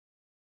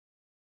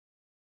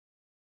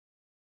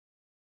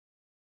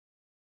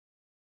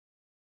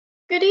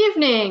Good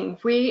evening.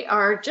 We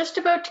are just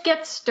about to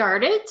get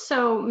started,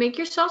 so make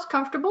yourselves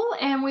comfortable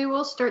and we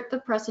will start the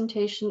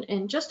presentation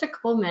in just a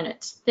couple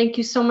minutes. Thank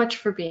you so much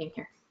for being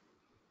here.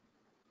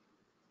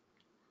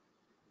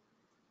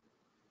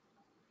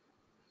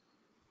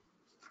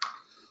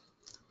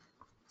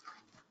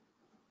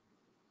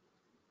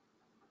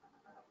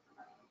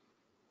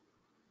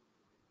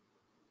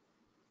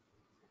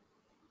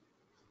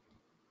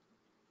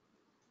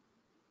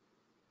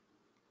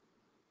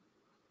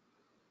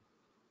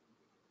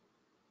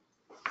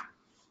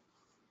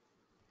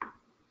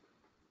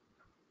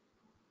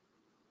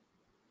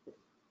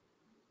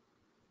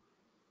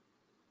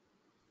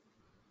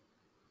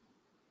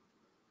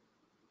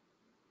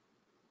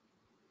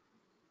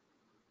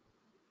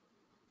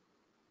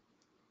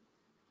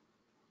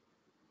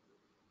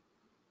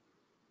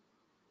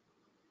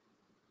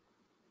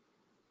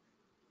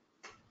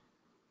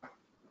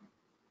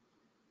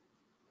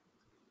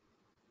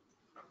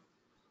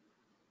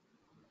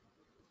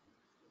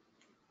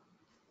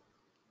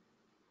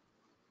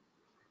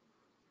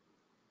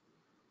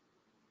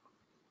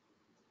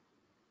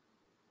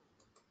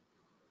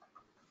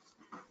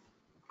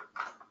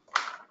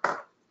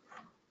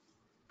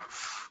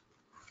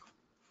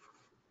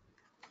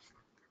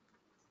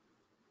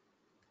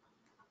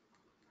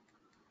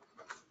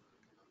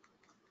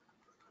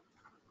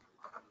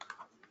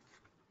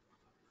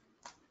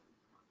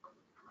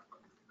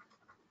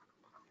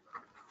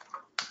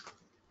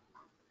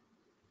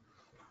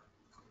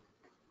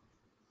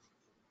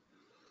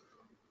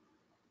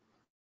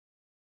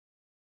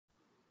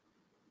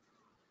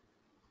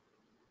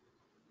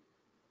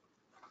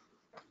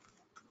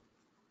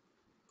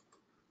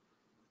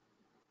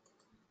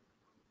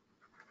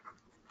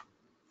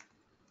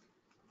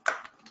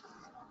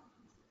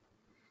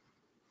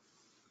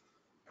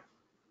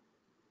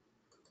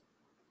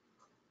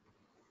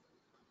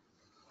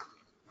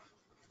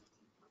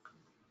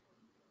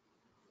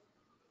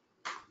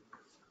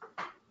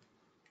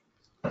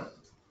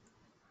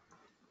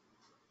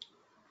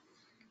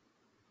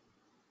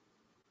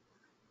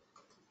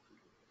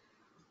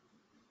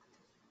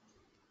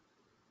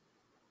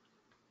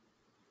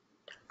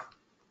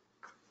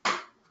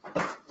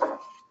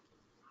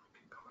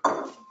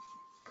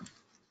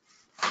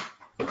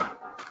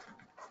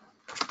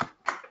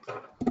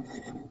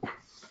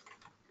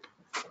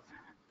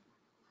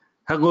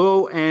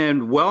 Hello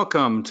and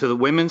welcome to the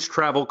Women's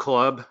Travel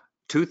Club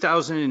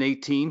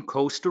 2018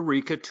 Costa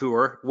Rica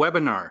Tour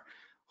webinar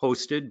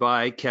hosted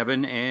by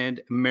Kevin and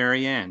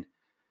Marianne.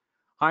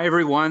 Hi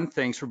everyone,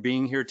 thanks for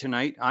being here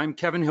tonight. I'm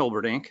Kevin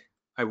Hilberdink.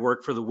 I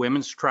work for the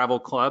Women's Travel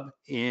Club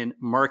in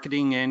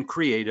marketing and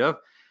creative,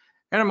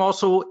 and I'm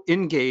also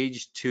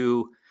engaged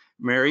to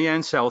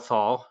Marianne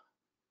Southall,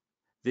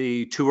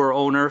 the tour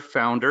owner,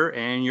 founder,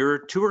 and your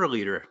tour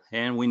leader.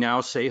 And we now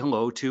say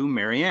hello to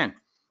Marianne.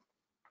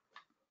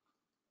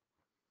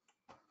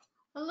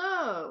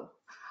 Hello.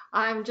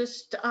 I'm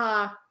just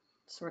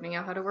sorting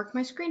out how to work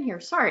my screen here.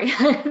 Sorry.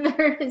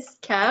 There is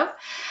Kev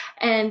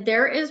and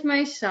there is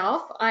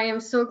myself. I am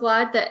so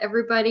glad that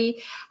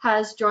everybody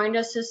has joined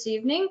us this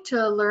evening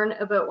to learn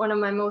about one of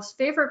my most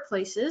favorite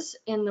places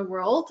in the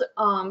world.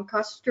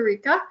 Costa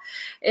Rica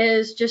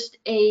is just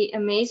an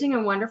amazing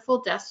and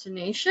wonderful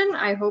destination.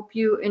 I hope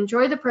you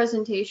enjoy the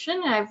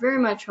presentation, and I very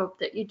much hope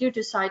that you do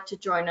decide to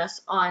join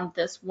us on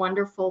this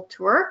wonderful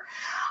tour.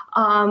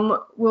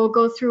 We'll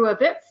go through a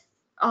bit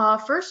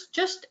first,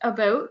 just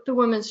about the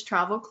Women's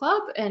Travel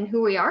Club and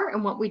who we are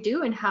and what we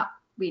do and how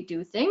we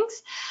do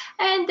things.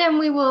 And then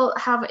we will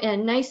have a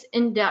nice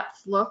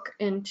in-depth look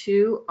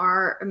into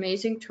our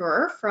amazing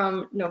tour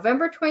from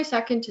November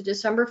 22nd to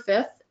December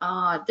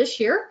 5th this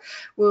year.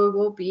 We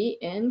will be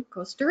in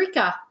Costa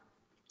Rica.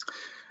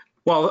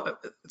 Well,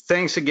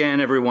 thanks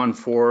again, everyone,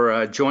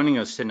 for joining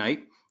us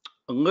tonight.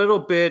 A little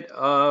bit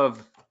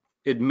of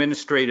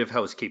administrative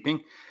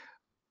housekeeping.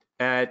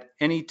 At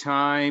any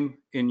time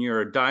in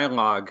your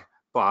dialogue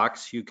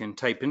box, you can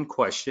type in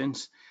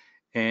questions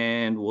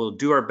and we'll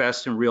do our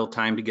best in real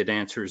time to get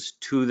answers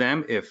to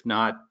them. If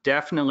not,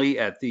 definitely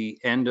at the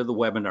end of the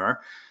webinar,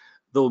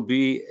 there'll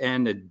be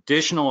an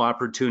additional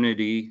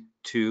opportunity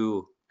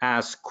to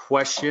ask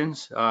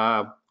questions.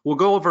 We'll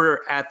go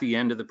over at the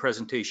end of the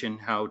presentation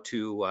how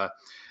to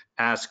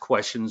ask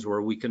questions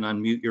where we can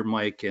unmute your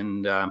mic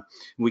and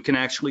we can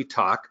actually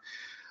talk.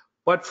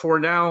 But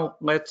for now,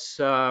 let's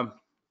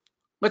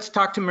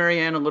talk to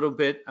Marianne a little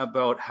bit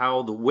about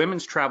how the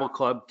Women's Travel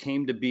Club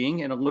came to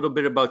being and a little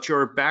bit about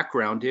your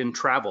background in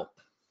travel.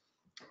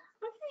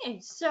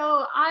 Okay,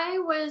 so I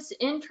was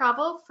in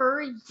travel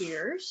for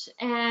years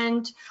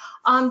and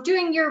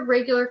doing your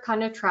regular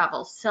kind of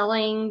travel,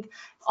 selling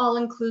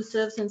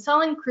all-inclusives and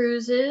selling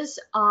cruises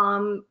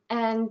and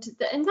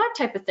that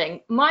type of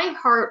thing. My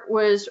heart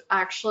was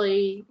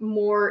actually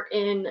more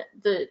in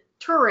the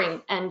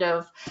touring end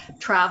of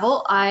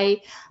travel.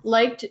 I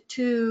liked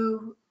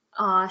to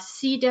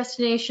see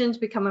destinations,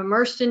 become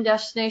immersed in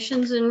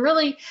destinations, and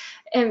really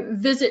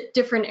visit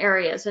different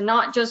areas and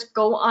not just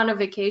go on a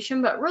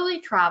vacation, but really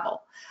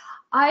travel.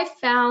 I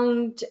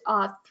found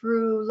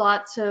through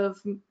lots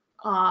of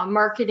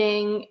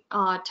marketing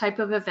type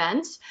of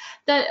events,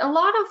 that a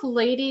lot of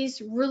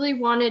ladies really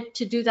wanted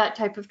to do that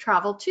type of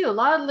travel too. A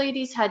lot of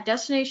ladies had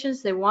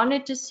destinations they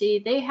wanted to see,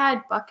 they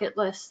had bucket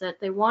lists that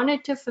they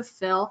wanted to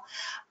fulfill,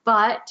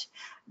 but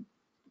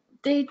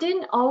they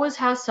didn't always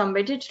have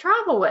somebody to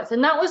travel with.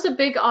 And that was a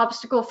big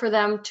obstacle for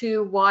them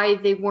to why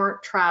they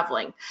weren't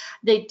traveling.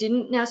 They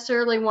didn't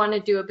necessarily want to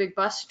do a big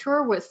bus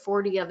tour with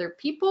 40 other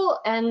people,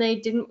 and they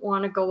didn't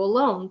want to go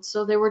alone.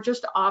 So they were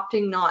just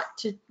opting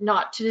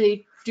not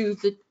to do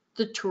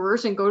the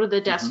tours and go to the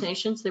Mhm.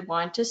 destinations they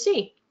wanted to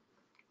see.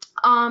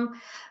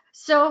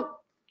 So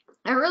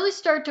I really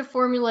started to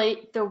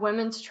formulate the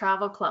Women's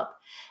Travel Club.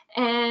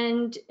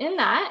 And in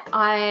that,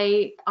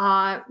 I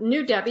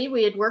knew Debbie.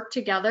 We had worked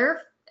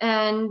together,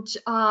 and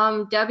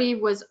Debbie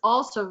was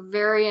also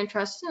very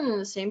interested in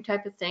the same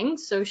type of thing.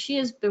 So she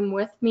has been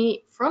with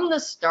me from the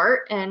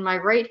start and my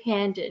right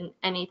hand in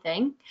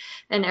anything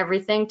and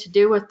everything to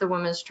do with the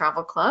Women's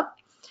Travel Club.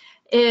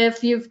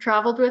 If you've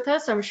traveled with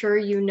us, I'm sure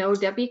you know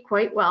Debbie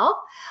quite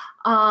well.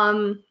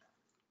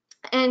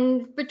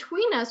 And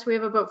between us, we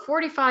have about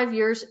 45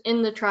 years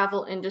in the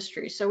travel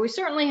industry. So we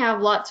certainly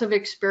have lots of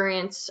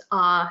experience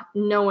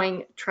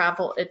knowing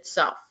travel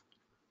itself.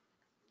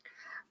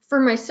 For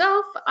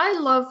myself, I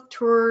love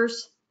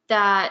tours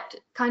that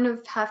kind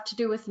of have to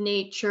do with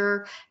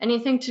nature,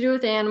 anything to do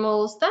with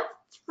animals. That's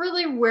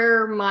really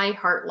where my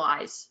heart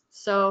lies.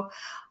 So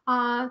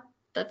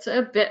that's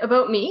a bit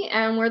about me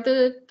and where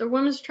the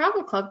Women's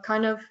Travel Club,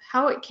 kind of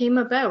how it came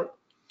about.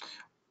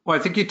 Well,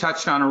 I think you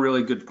touched on a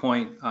really good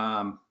point.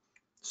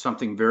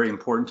 Something very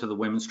important to the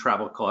Women's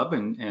Travel Club,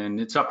 and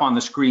it's up on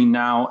the screen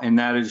now, and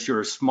that is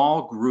your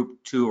small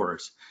group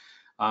tours.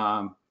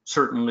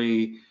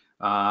 Certainly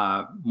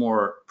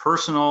more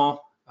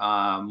personal,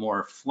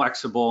 more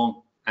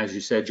flexible. As you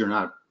said, you're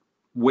not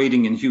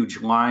waiting in huge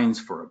lines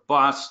for a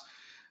bus,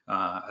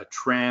 a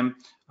tram.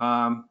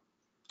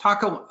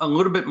 Talk a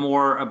little bit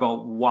more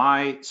about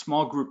why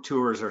small group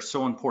tours are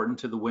so important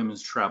to the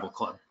Women's Travel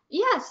Club.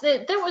 Yes,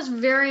 that was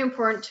very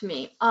important to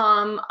me.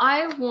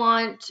 I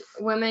want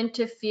women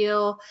to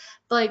feel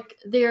like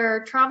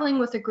they're traveling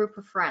with a group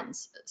of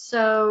friends.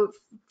 So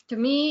to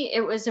me, it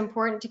was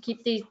important to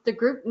keep the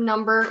group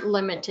number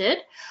limited.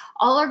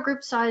 All our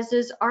group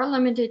sizes are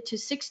limited to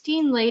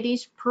 16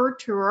 ladies per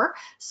tour.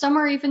 Some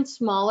are even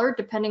smaller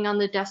depending on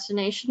the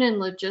destination and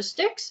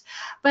logistics.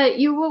 But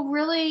you will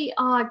really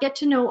get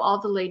to know all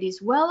the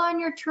ladies well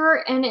on your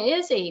tour, and it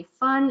is a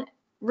fun,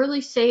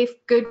 really safe,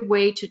 good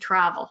way to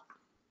travel.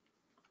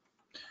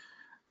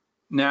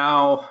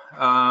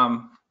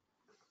 Now,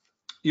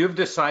 you've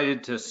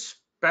decided to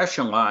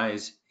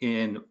specialize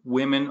in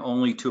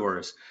women-only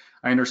tours.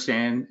 I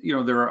understand,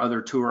 there are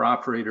other tour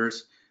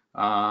operators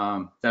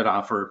that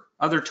offer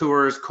other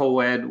tours,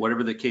 co-ed,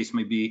 whatever the case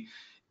may be.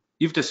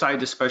 You've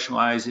decided to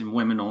specialize in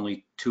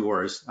women-only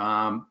tours.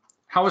 How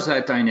has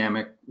that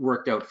dynamic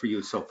worked out for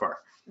you so far?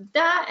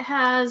 That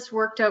has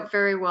worked out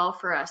very well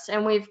for us,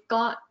 and we've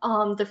got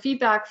the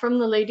feedback from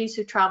the ladies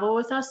who travel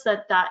with us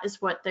that that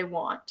is what they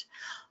want.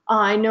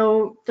 I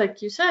know,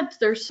 like you said,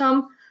 there's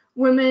some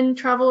women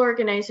travel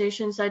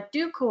organizations that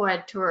do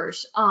co-ed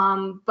tours,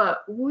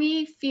 but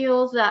we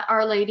feel that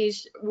our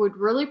ladies would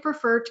really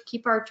prefer to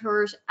keep our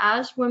tours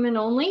as women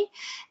only.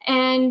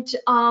 And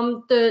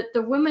the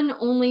women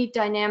only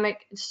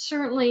dynamic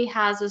certainly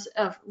has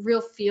a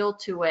real feel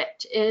to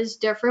it. It is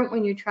different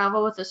when you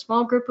travel with a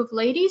small group of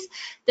ladies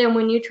than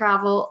when you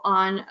travel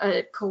on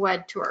a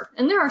co-ed tour.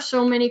 And there are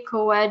so many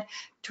co-ed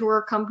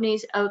tour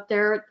companies out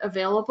there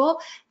available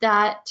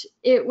that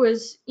it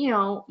was,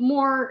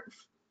 more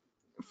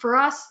for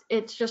us,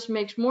 it just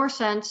makes more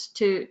sense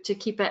to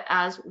keep it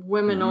as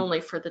women Mhm.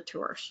 only for the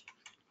tours.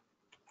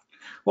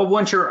 Well,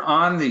 once you're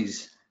on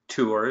these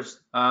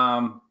tours,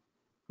 now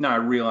I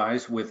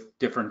realize with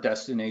different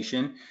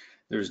destination,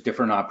 there's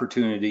different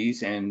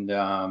opportunities and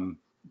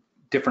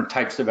different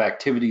types of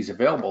activities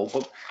available.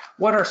 But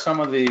what are some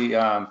of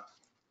the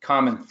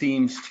common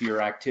themes to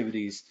your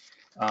activities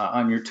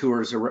on your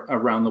tours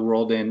around the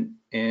world?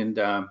 And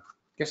I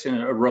guess in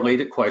a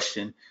related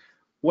question,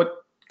 what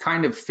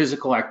kind of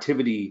physical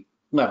activity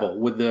level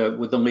would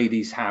the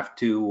ladies have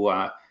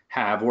to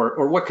have,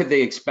 or what could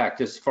they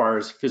expect as far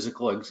as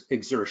physical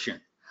exertion?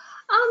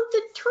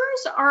 The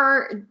tours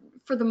are,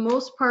 for the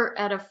most part,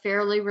 at a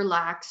fairly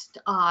relaxed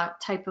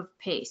type of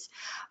pace.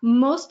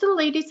 Most of the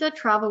ladies that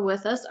travel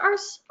with us are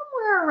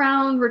somewhere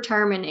around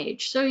retirement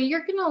age. So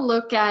you're going to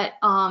look at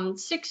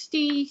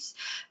 60s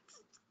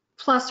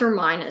plus or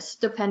minus,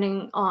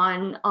 depending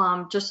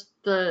on just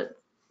the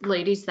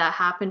ladies that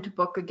happen to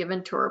book a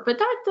given tour. But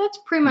that's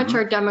pretty much Mhm.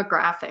 our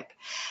demographic.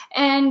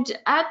 And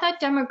at that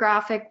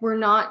demographic, we're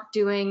not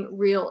doing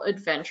real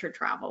adventure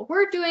travel.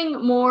 We're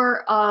doing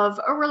more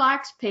of a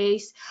relaxed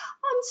pace.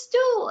 I'm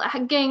still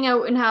getting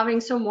out and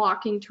having some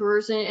walking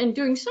tours and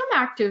doing some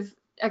active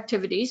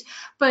activities,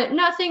 but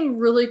nothing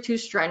really too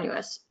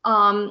strenuous.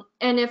 And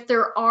if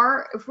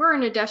we're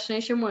in a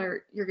destination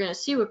where you're going to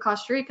see with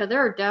Costa Rica, there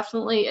are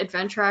definitely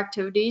adventure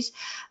activities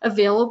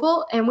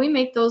available, and we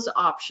make those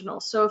optional.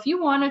 So if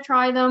you want to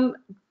try them,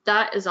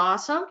 that is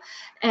awesome.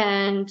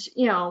 And,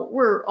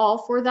 we're all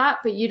for that,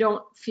 but you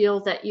don't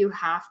feel that you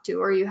have to,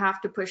 or you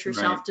have to push Right,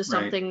 yourself to right.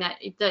 something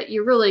that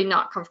you're really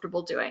not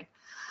comfortable doing.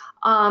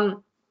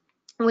 Um,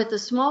 with a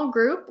small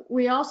group,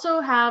 we also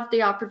have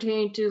the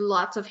opportunity to do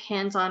lots of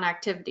hands-on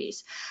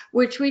activities,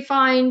 which we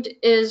find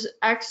is an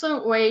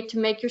excellent way to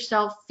make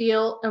yourself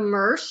feel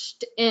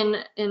immersed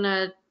in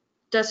a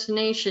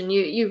destination.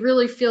 You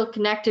really feel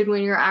connected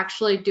when you're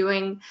actually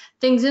doing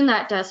things in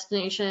that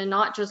destination and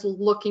not just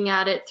looking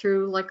at it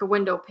through like a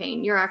window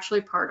pane. You're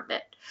actually part of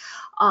it.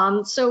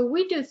 So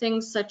we do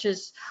things such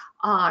as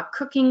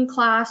cooking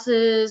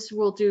classes,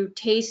 we'll do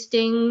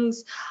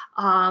tastings,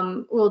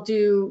 we'll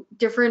do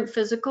different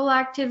physical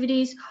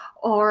activities,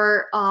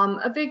 or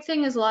a big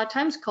thing is a lot of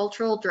times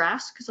cultural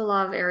dress, because a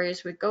lot of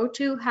areas we go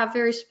to have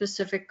very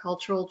specific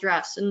cultural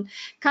dress, and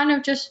kind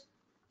of just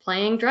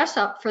playing dress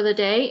up for the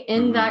day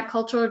in Hmm. that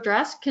cultural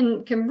dress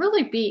can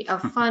really be a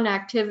fun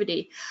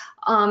activity.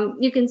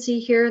 You can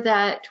see here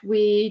that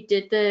we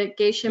did the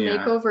geisha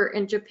Yeah, makeover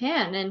in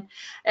Japan, and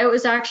it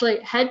was actually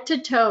head to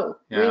toe.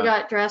 We yeah.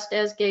 got dressed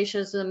as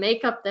geishas, the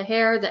makeup, the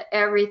hair, the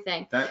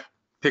everything. That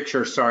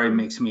picture, sorry,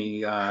 makes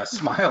me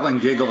smile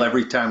and giggle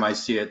every time I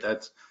see it.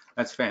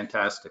 That's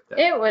fantastic. That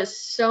It was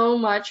so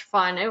much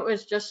fun. It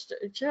was just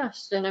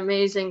an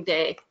amazing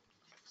day.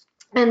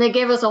 And they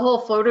gave us a whole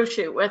photo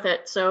shoot with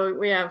it, so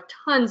we have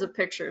tons of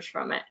pictures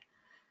from it.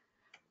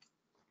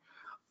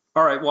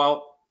 All right.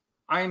 Well,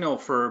 I know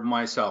for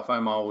myself,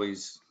 I'm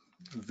always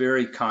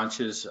very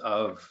conscious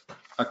of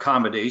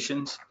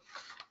accommodations.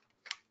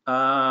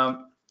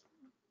 Um,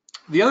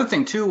 the other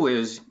thing too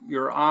is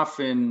you're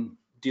often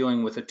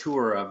dealing with a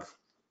tour of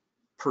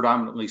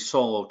predominantly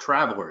solo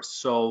travelers.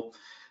 So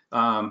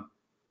um,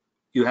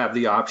 you have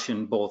the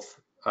option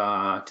both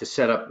to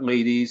set up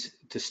ladies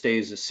to stay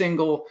as a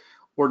single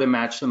or to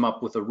match them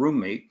up with a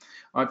roommate.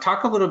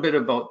 Talk a little bit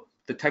about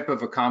the type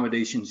of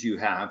accommodations you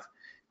have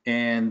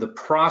and the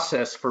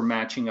process for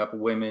matching up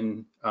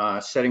women,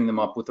 setting them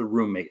up with a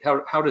roommate.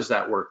 How does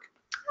that work?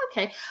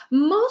 Okay,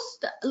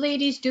 most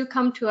ladies do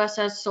come to us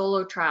as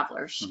solo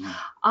travelers.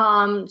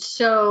 Mhm.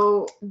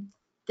 So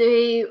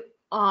they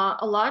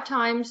a lot of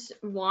times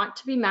want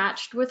to be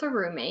matched with a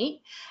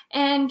roommate,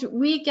 and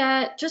we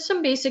get just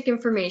some basic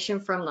information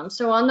from them.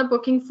 So on the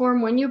booking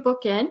form, when you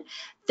book in,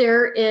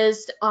 there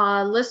is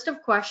a list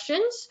of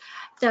questions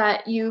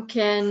that you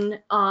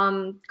can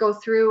go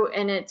through,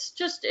 and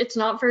it's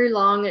not very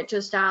long. It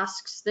just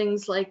asks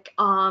things like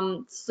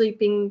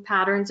sleeping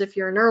patterns, if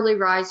you're an early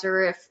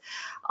riser, if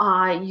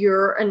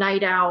you're a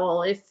night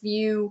owl,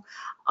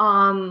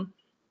 um,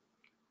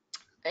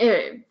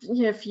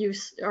 if you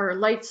are a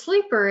light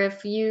sleeper,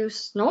 if you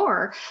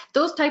snore,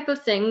 those type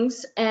of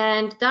things,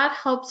 and that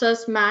helps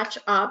us match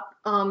up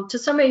to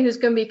somebody who's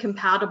going to be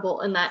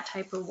compatible in that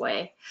type of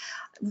way.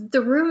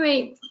 The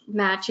roommate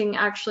matching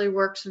actually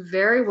works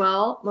very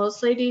well.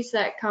 Most ladies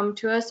that come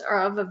to us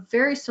are of a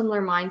very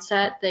similar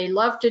mindset. They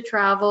love to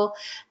travel.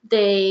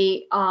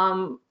 They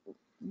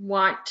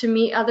want to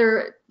meet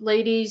other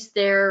ladies.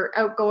 They're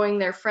outgoing,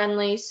 they're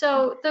friendly.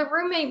 So the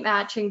roommate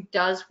matching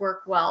does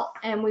work well.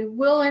 And we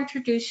will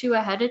introduce you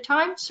ahead of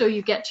time so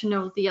you get to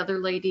know the other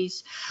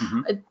ladies,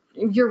 Mhm.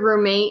 your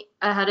roommate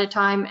ahead of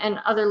time, and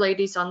other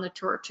ladies on the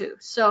tour too.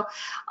 So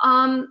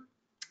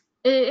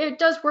it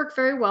does work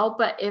very well,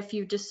 but if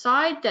you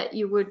decide that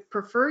you would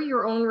prefer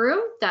your own room,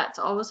 that's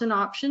always an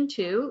option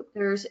too.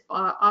 There's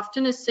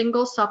often a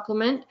single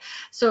supplement,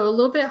 so a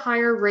little bit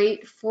higher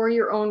rate for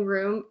your own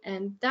room,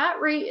 and that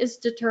rate is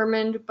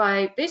determined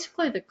by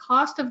basically the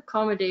cost of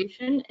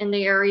accommodation in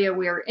the area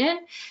we are in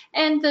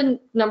and the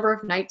number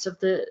of nights of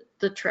the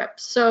trip.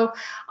 So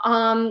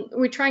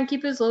we try and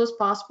keep it as low as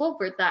possible,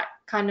 but that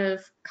kind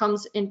of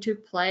comes into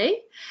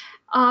play.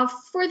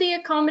 For the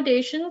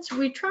accommodations,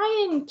 we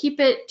try and keep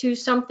it to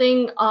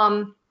something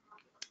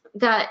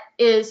that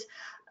is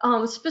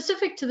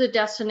specific to the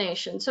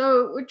destination.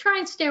 So we try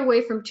and stay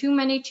away from too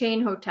many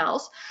chain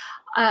hotels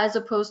as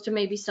opposed to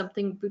maybe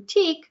something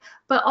boutique,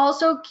 but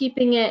also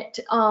keeping it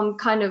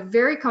kind of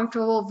very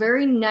comfortable,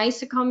 very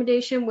nice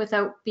accommodation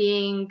without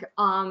being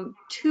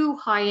too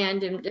high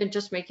end and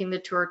just making the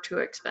tour too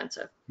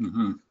expensive.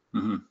 Mhm.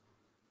 Mhm.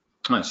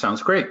 That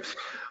sounds great.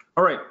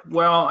 All right.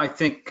 Well, I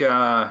think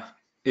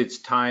it's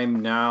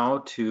time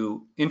now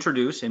to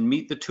introduce and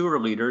meet the tour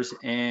leaders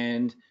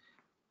and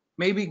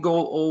maybe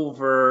go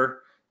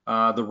over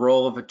the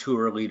role of a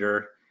tour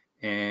leader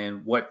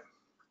and what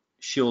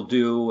she'll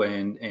do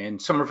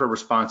and some of her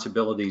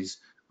responsibilities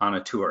on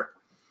a tour.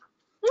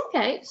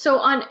 Okay, so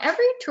on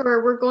every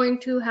tour, we're going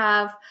to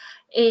have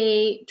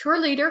a tour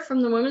leader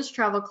from the Women's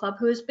Travel Club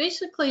who is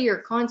basically your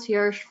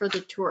concierge for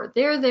the tour.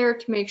 They're there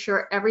to make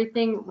sure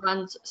everything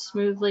runs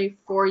smoothly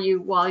for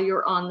you while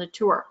you're on the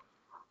tour.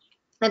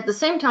 At the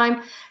same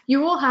time, you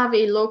will have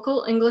a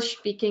local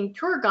English-speaking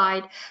tour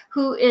guide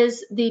who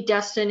is the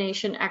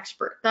destination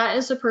expert. That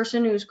is the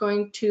person who's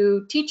going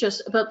to teach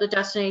us about the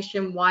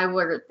destination, why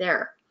we're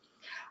there.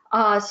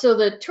 So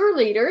the tour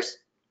leaders,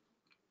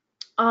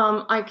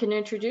 I can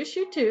introduce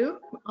you to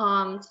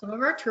some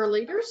of our tour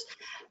leaders.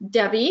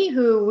 Debbie,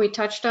 who we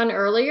touched on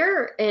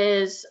earlier,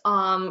 is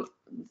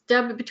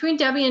between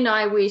Debbie and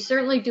I, we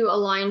certainly do a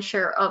lion's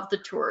share of the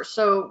tour.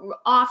 So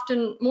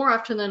more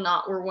often than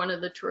not, we're one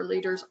of the tour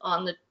leaders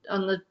on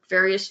the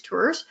various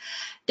tours.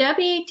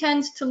 Debbie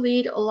tends to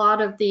lead a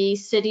lot of the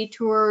city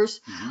tours.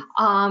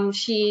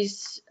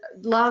 She's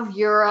love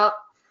Europe,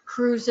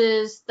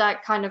 cruises,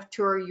 that kind of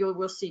tour you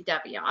will see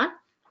Debbie on.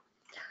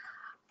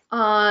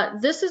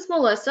 This is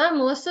Melissa.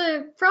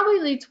 Melissa probably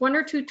leads 1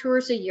 or 2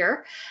 tours a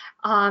year.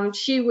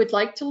 She would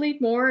like to lead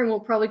more, and we'll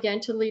probably get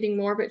into leading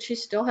more, but she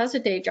still has a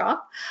day job.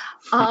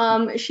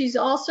 She's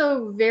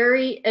also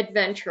very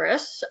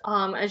adventurous,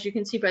 as you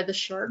can see by the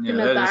shark in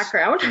the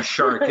background. A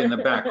shark in the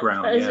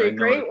background. There's a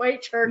great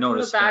white shark in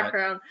the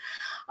background.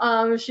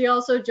 She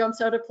also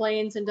jumps out of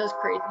planes and does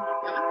crazy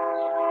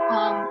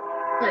stuff.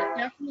 But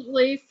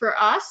definitely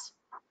for us,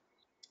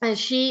 and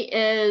she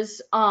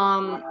is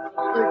and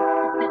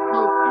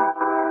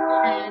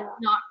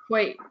not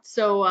quite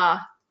so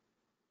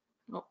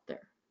oh,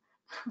 there.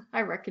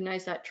 I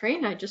recognize that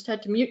train. I just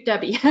had to mute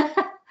Debbie.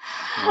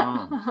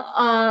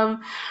 Wow.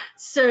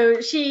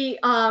 So she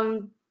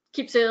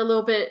keeps it a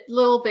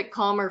little bit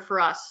calmer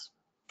for us.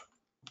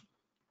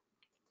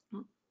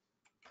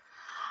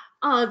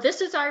 This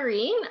is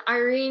Irene.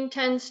 Irene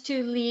tends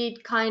to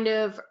lead kind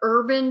of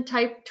urban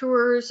type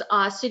tours,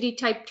 city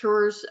type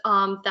tours,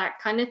 that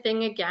kind of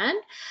thing again.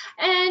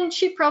 And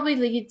she probably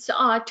leads 2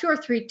 or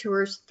 3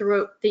 tours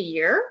throughout the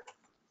year.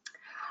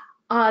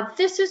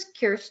 This is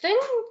Kirsten.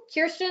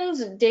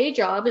 Kirsten's day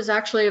job is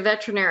actually a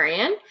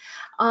veterinarian,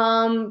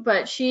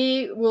 but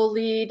she will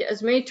lead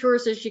as many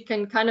tours as she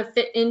can kind of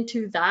fit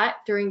into that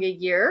during a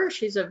year.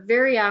 She's a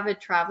very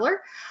avid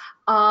traveler,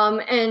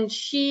 and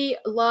she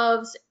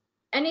loves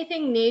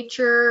anything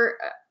nature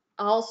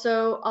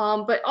also,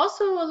 but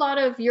also a lot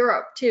of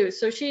Europe too.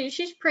 So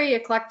she's pretty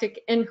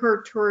eclectic in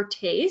her tour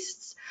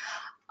tastes.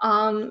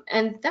 And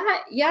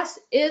that, yes,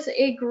 is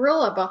a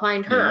gorilla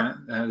behind her.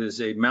 Yeah, that is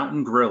a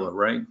mountain gorilla,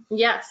 right?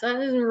 Yes, that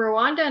is in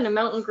Rwanda, and a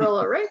mountain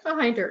gorilla right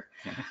behind her.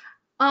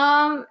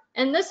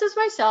 And this is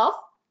myself.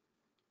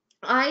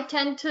 I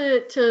tend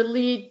to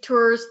lead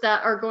tours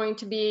that are going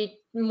to be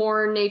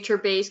more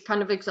nature-based,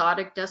 kind of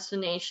exotic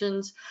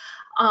destinations.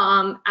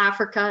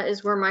 Africa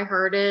is where my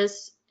heart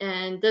is,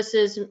 and this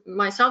is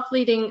myself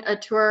leading a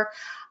tour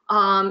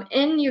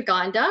in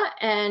Uganda,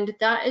 and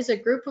that is a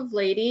group of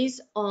ladies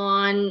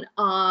on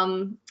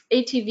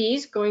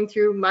ATVs going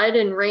through mud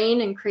and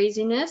rain and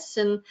craziness.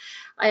 And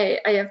I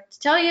have to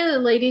tell you, the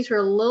ladies were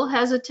a little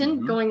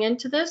hesitant going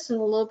into this and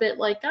a little bit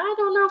like, I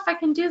don't know if I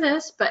can do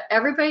this, but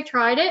everybody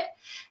tried it.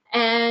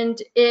 And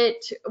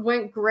it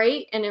went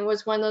great, and it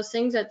was one of those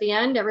things at the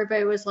end,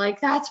 everybody was like,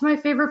 that's my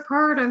favorite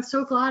part. I'm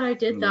so glad I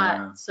did that.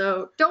 Yeah.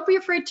 So don't be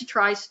afraid to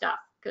try stuff,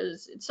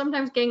 because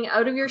sometimes getting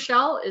out of your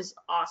shell is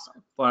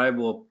awesome. But I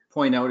will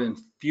point out in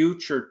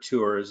future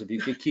tours, if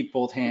you could keep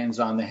both hands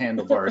on the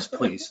handlebars,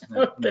 please,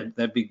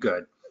 that'd be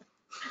good.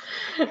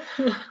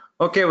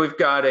 Okay, we've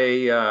got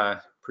a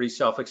pretty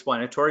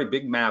self-explanatory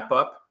big map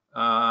up.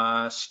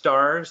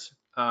 Stars,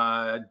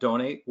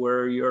 donate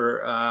where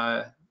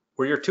your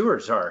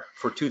tours are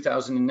for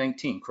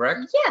 2019,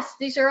 correct? Yes,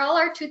 these are all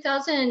our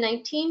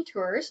 2019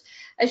 tours.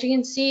 As you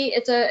can see,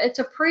 it's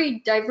a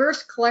pretty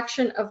diverse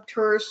collection of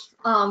tours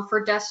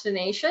for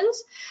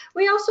destinations.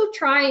 We also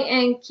try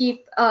and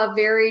keep a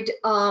varied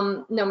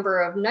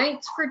number of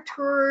nights for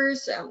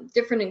tours,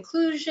 different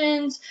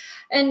inclusions,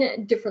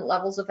 and different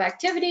levels of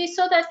activity,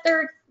 so that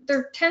there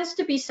tends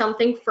to be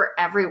something for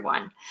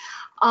everyone.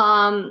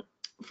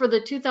 For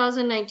the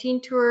 2019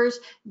 tours,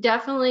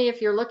 definitely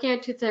if you're looking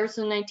at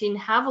 2019,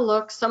 have a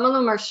look. Some of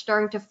them are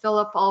starting to fill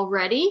up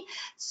already,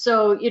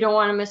 so you don't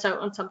want to miss out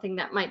on something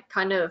that might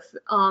kind of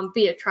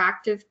be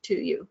attractive to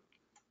you.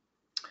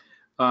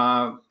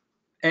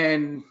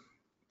 And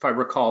if I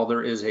recall,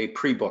 there is a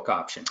pre-book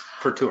option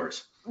for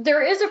tours.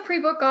 There is a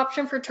pre-book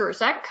option for tours.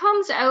 That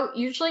comes out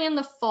usually in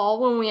the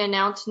fall when we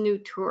announce new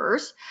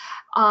tours.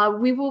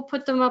 We will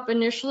put them up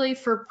initially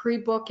for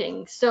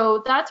pre-booking.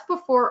 So that's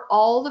before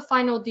all the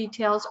final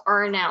details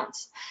are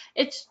announced.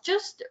 It's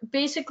just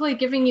basically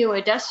giving you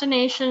a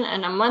destination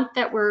and a month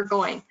that we're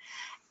going.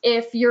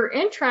 If you're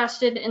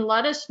interested, and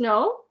let us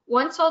know.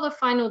 Once all the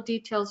final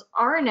details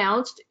are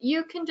announced,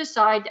 you can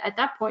decide at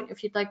that point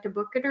if you'd like to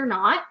book it or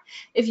not.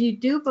 If you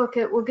do book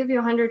it, we'll give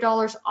you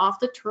 $100 off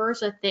the tour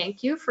as a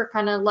thank you for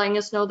kind of letting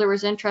us know there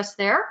was interest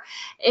there.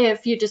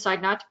 If you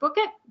decide not to book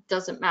it,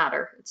 doesn't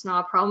matter. It's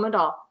not a problem at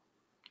all.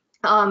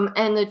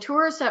 And the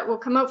tours that will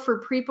come out for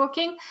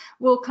pre-booking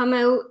will come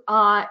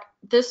out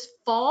this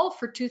fall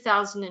for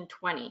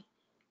 2020.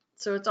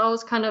 So it's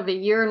always kind of a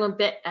year and a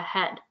bit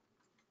ahead.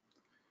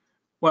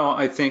 Well,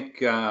 I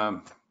think,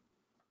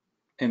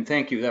 and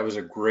thank you, that was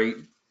a great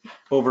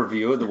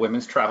overview of the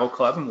Women's Travel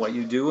Club and what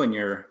you do and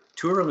your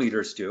tour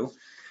leaders do.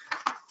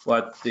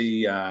 But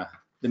the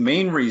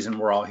main reason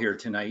we're all here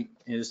tonight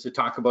is to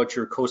talk about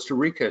your Costa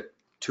Rica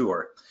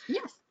tour.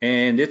 Yes.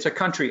 And it's a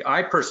country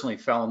I personally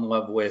fell in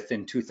love with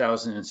in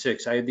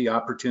 2006. I had the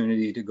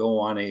opportunity to go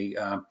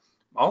on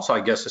also,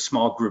 I guess, a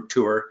small group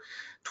tour,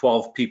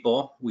 12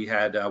 people. We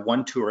had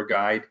one tour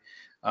guide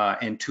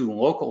and 2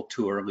 local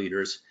tour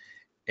leaders.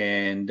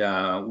 And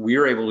we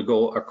were able to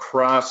go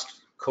across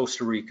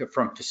Costa Rica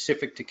from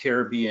Pacific to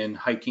Caribbean,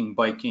 hiking,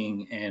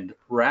 biking, and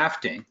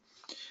rafting.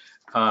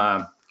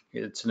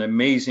 It's an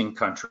amazing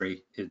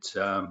country. It's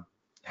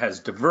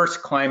has diverse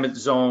climate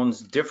zones,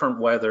 different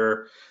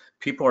weather.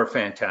 People are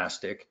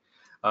fantastic.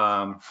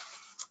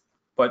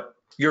 But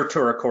your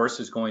tour, of course,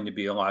 is going to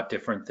be a lot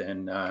different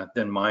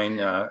than mine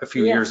a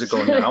few years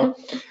ago now.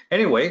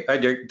 Anyway, I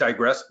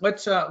digress.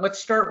 Let's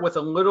start with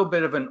a little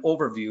bit of an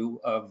overview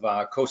of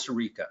Costa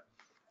Rica.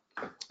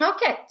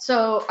 Okay,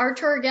 so our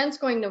tour again is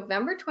going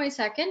November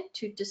 22nd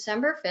to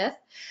December 5th,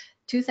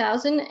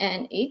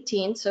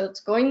 2018. So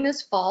it's going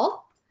this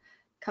fall,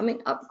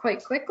 coming up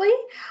quite quickly.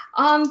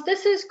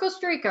 This is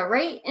Costa Rica,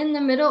 right in the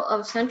middle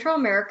of Central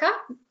America.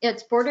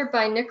 It's bordered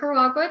by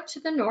Nicaragua to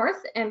the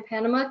north and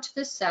Panama to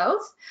the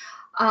south.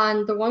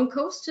 On the one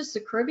coast is the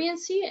Caribbean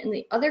Sea and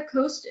the other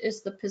coast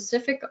is the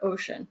Pacific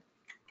Ocean.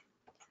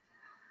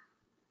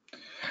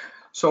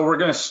 So we're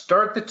going to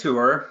start the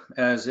tour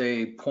as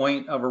a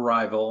point of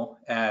arrival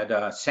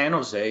at San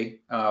Jose,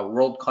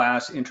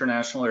 world-class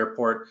international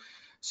airport.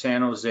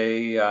 San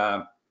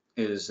Jose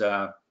is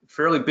a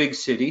fairly big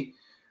city,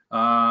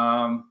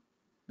 a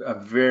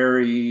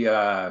very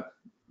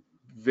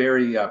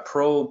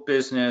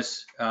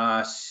pro-business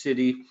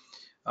city,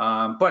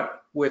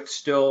 but with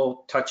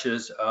still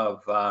touches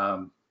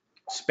of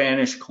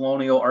Spanish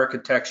colonial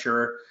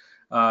architecture.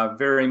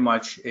 Very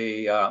much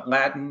a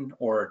Latin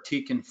or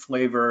Tican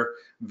flavor,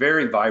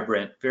 very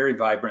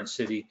vibrant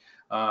city.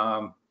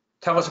 Tell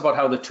us about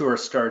how the tour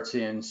starts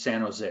in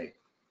San Jose.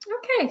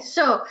 Okay,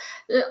 so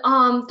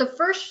the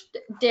first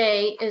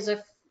day is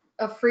a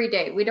free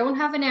day. We don't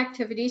have any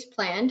activities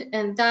planned,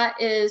 and that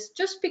is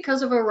just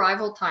because of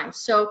arrival time.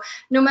 So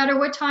no matter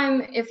what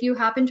time, if you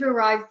happen to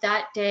arrive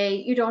that day,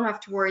 you don't have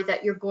to worry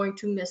that you're going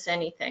to miss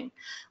anything.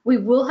 We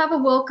will have a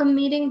welcome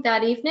meeting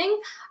that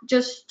evening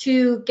just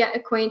to get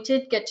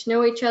acquainted, get to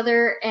know each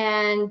other,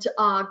 and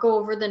go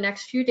over the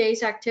next few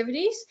days'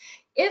 activities.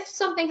 If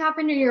something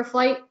happened in your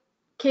flight,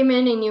 came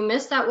in and you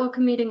missed that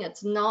welcome meeting,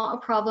 it's not a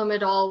problem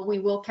at all. We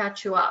will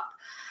catch you up.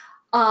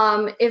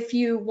 If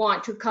you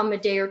want to come a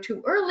day or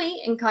two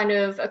early and kind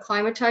of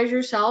acclimatize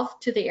yourself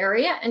to the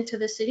area and to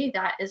the city,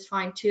 that is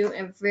fine too,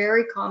 and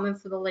very common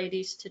for the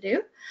ladies to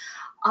do.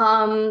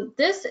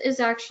 This is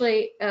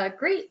actually a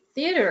great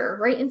theater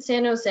right in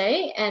San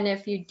Jose, and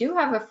if you do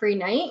have a free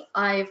night,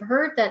 I've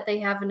heard that they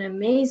have an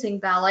amazing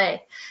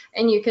ballet,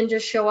 and you can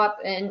just show up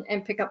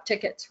and pick up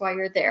tickets while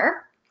you're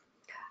there.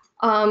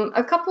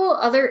 A couple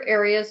other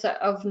areas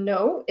of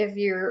note, if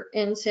you're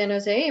in San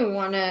Jose and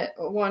want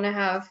to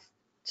have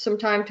some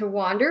time to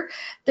wander,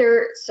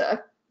 there's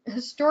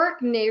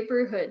historic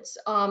neighborhoods.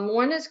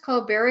 One is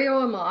called Barrio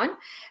Amon,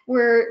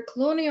 where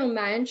colonial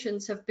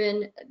mansions have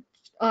been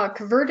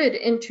converted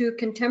into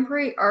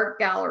contemporary art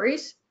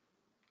galleries.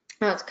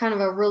 That's kind of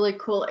a really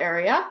cool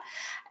area.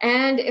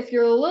 And if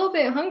you're a little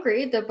bit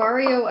hungry, the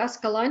Barrio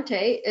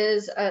Escalante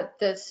is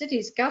the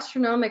city's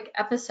gastronomic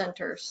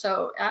epicenter.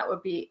 So that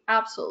would be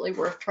absolutely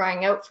worth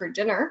trying out for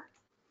dinner.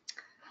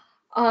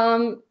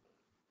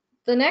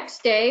 The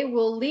next day,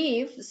 we'll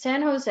leave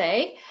San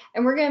Jose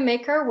and we're going to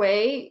make our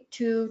way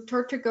to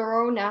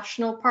Tortuguero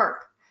National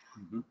Park.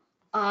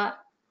 Mm-hmm.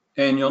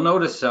 And you'll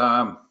notice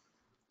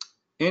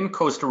in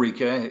Costa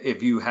Rica,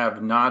 if you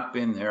have not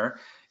been there,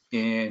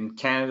 in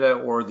Canada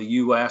or the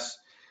US,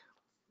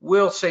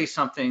 we'll say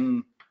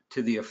something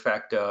to the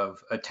effect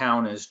of a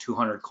town is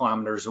 200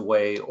 kilometers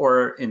away,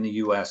 or in the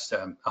US,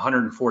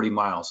 140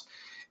 miles.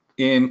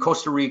 In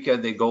Costa Rica,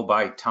 they go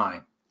by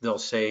time. They'll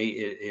say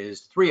it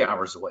is 3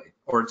 hours away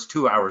or it's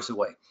 2 hours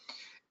away.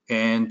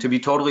 And to be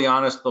totally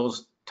honest,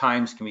 those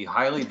times can be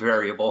highly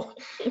variable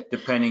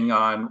depending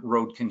on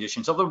road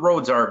conditions. So the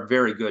roads are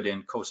very good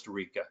in Costa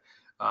Rica,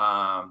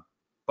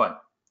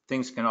 but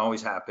things can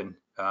always happen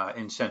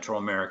in Central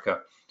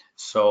America.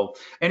 So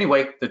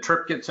anyway, the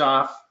trip gets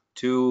off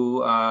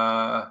to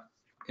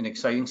an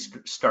exciting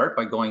start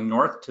by going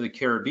north to the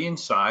Caribbean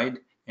side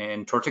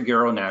and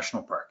Tortuguero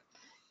National Park.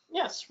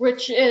 Yes,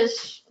 which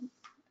is,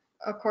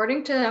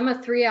 according to them, a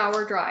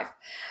 3-hour drive.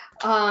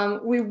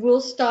 We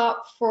will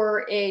stop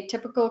for a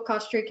typical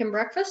Costa Rican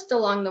breakfast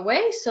along the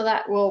way, so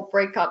that will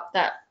break up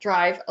that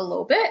drive a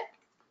little bit.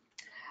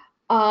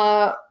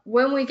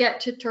 When we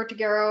get to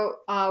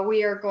Tortuguero,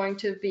 we are going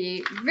to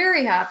be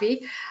very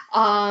happy.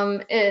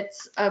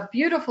 It's a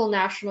beautiful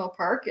national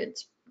park.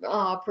 It's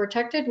a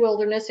protected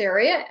wilderness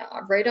area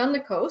right on the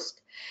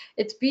coast.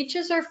 Its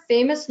beaches are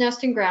famous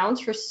nesting grounds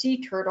for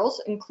sea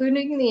turtles,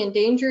 including the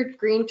endangered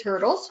green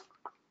turtles.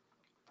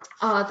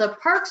 The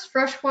park's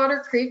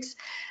freshwater creeks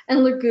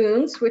and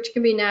lagoons, which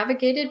can be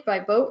navigated by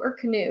boat or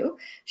canoe,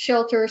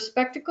 shelter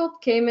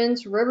spectacled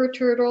caimans, river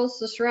turtles.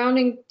 The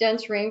surrounding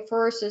dense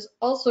rainforest is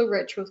also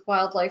rich with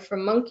wildlife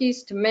from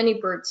monkeys to many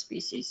bird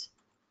species.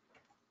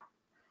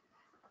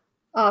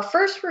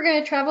 First, we're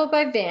going to travel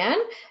by van,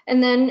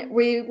 and then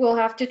we will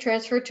have to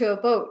transfer to a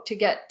boat to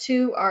get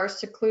to our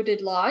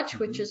secluded lodge,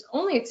 which is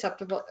only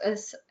accessible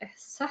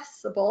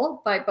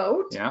by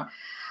boat. Yeah.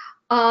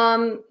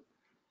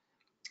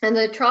 And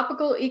the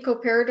tropical eco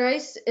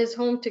paradise is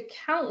home to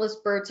countless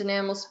birds and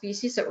animal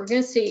species that we're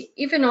going to see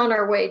even on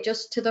our way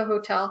just to the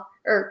hotel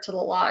or to the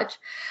lodge.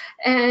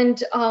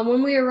 And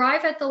when we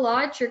arrive at the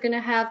lodge, you're going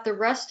to have the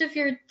rest of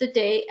the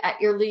day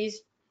at your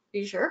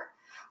leisure.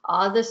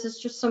 This is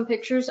just some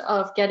pictures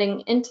of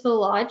getting into the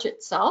lodge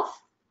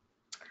itself.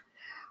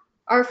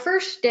 Our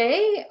first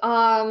day,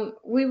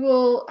 we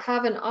will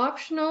have an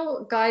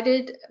optional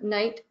guided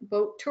night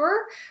boat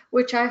tour,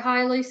 which I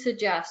highly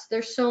suggest.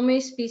 There's so many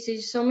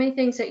species, so many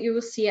things that you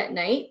will see at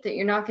night that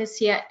you're not going to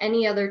see at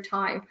any other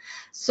time.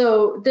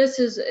 So this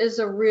is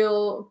a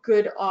real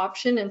good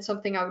option and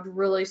something I would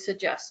really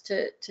suggest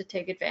to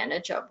take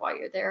advantage of while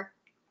you're there.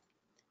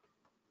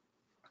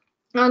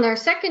 On our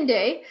second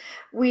day,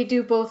 we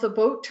do both a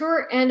boat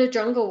tour and a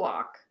jungle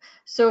walk.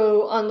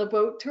 So on the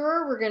boat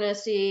tour, we're going to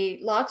see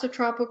lots of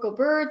tropical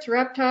birds,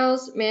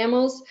 reptiles,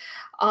 mammals.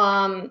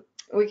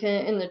 We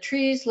can, in the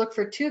trees, look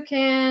for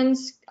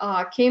toucans,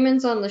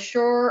 caimans on the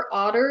shore,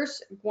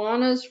 otters,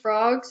 iguanas,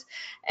 frogs,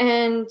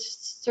 and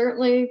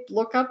certainly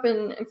look up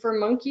for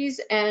monkeys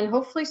and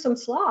hopefully some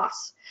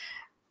sloths.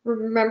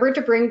 Remember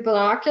to bring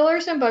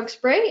binoculars and bug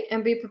spray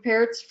and be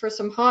prepared for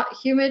some hot,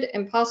 humid,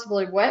 and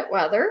possibly wet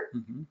weather.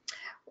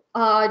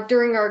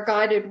 During our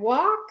guided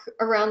walk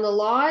around the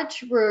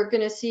lodge, we're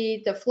going to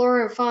see the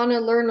flora and fauna,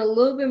 learn a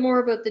little bit more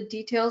about the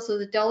details of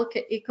the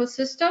delicate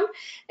ecosystem,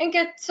 and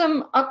get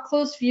some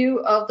up-close view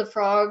of the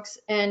frogs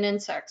and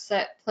insects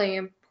that play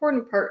an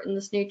important part in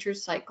this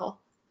nature's cycle.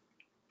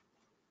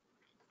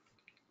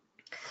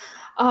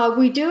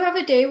 We do have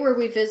a day where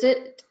we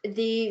visit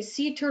the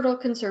Sea Turtle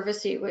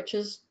Conservancy, which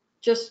is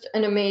just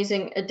an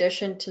amazing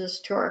addition to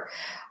this tour.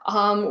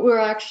 We'll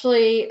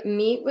actually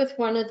meet with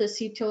one of the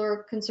Sea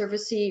Turtle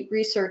Conservancy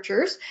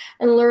researchers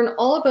and learn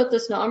all about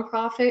this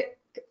nonprofit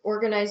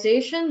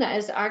organization that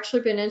has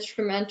actually been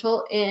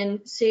instrumental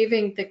in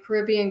saving the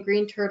Caribbean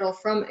green turtle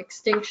from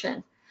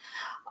extinction.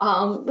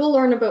 We'll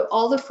learn about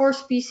all the 4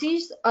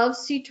 species of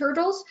sea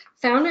turtles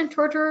found in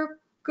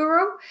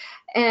Tortuguero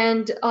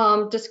and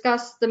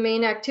discuss the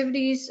main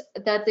activities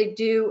that they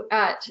do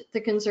at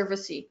the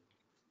Conservancy.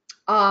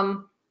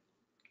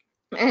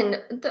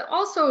 And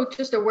also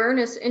just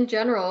awareness in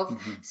general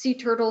of sea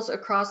turtles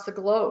across the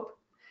globe.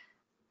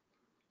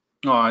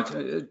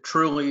 Oh,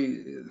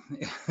 truly,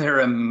 they're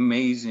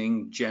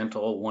amazing,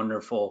 gentle,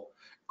 wonderful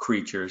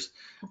creatures.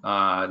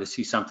 To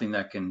see something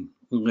that can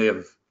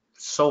live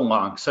so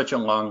long, such a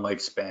long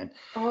lifespan.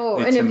 Oh,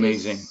 it's and if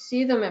amazing. You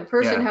see them in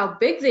person, how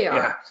big they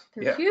are.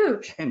 They're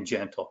huge. And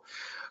gentle.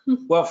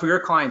 Well, for your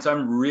clients,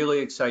 I'm really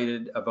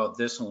excited about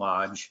this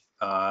lodge,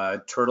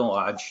 Turtle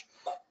Lodge.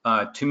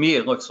 To me,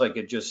 it looks like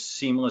it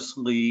just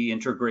seamlessly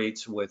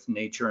integrates with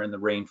nature and the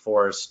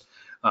rainforest.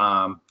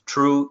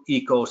 True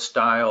eco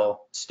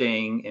style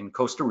staying in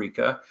Costa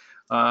Rica.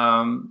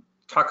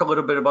 Talk a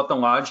little bit about the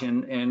lodge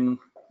and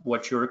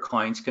what your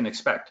clients can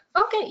expect.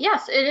 Okay,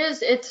 yes, it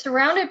is. It's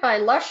surrounded by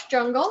lush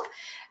jungle,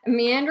 a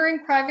meandering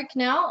private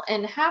canal,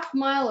 and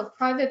half-mile of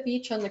private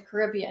beach on the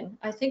Caribbean.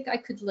 I think I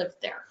could live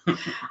there.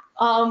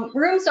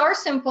 Rooms are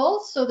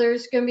simple, so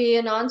there's going to be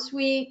an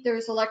ensuite,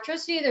 there's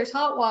electricity, there's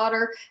hot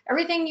water,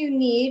 everything you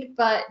need,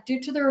 but due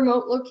to the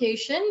remote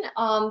location,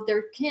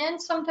 there can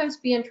sometimes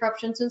be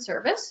interruptions in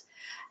service.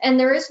 And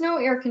there is no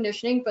air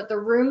conditioning, but the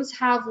rooms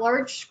have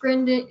large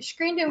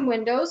screened-in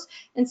windows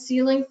and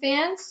ceiling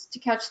fans to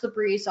catch the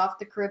breeze off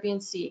the Caribbean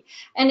Sea.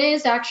 And it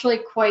is actually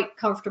quite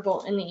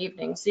comfortable in the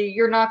evening, so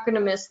you're not going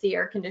to miss the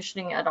air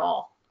conditioning at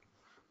all.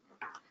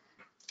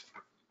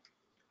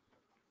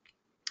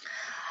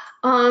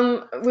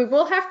 We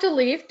will have to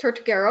leave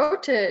Tortuguero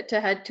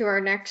to head to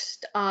our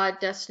next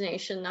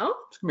destination, though.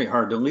 It's going to be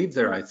hard to leave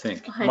there, I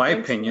think. My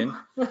opinion.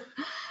 So.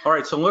 All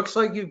right, so it looks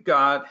like you've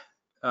got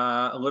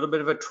a little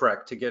bit of a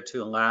trek to get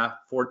to La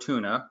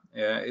Fortuna.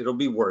 It'll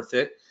be worth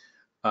it.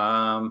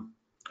 I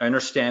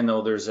understand,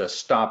 though, there's a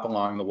stop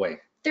along the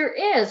way. There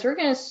is. We're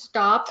going to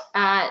stop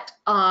at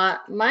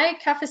My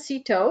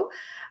Cafecito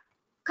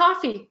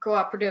coffee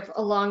cooperative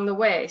along the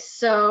way.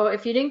 So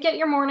if you didn't get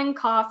your morning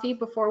coffee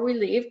before we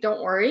leave,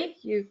 don't worry.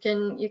 You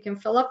can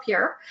fill up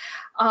here.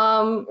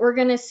 We're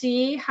going to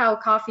see how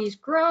coffee's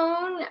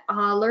grown,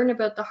 learn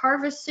about the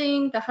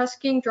harvesting, the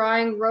husking,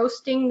 drying,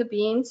 roasting the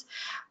beans,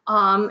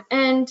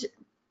 and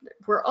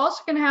we're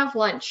also going to have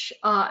lunch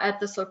at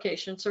this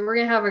location. So we're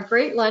going to have a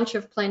great lunch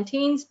of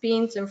plantains,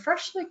 beans, and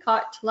freshly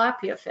caught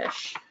tilapia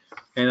fish.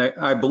 And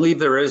I believe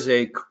there is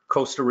a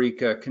Costa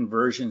Rica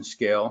conversion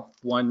scale.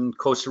 1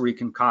 Costa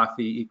Rican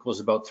coffee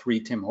equals about 3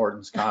 Tim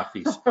Hortons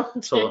coffees.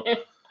 Okay. So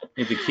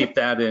maybe keep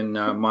that in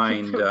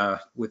mind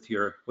with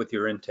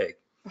your intake.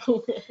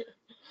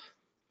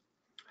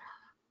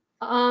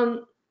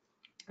 Um,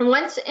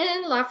 Once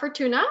in La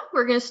Fortuna,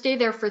 we're going to stay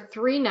there for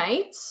 3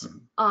 nights,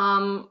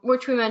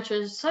 which we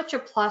mentioned is such a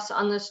plus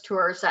on this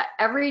tour is that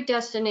every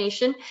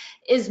destination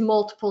is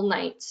multiple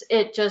nights.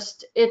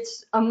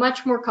 It's a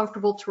much more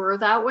comfortable tour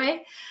that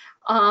way.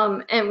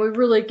 And we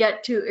really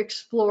get to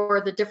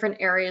explore the different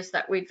areas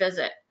that we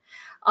visit.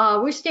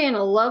 We stay in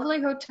a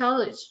lovely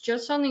hotel that's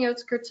just on the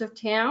outskirts of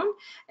town,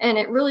 and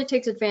it really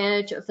takes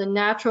advantage of the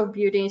natural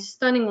beauty,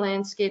 stunning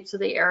landscapes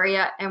of the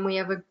area, and we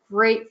have a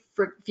great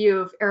view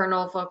of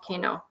Arenal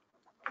volcano.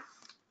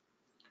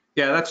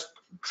 Yeah, that's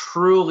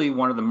truly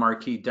one of the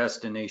marquee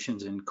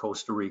destinations in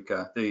Costa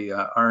Rica, the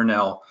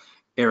Arenal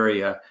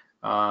area,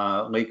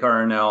 Lake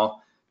Arenal,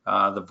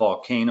 the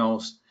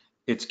volcanoes.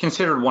 It's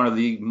considered one of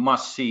the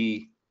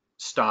must-see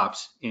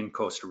stops in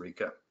Costa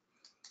Rica.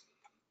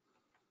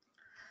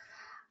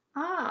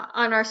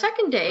 On our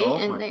second day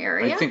in the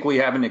area, I think we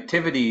have an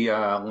activity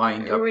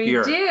lined up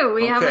here. We do.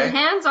 We have a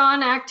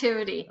hands-on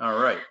activity. All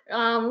right.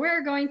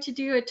 We're going to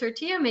do a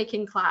tortilla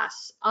making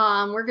class.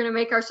 We're going to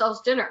make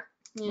ourselves dinner.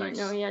 Nice.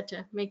 You know, you had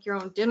to make your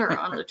own dinner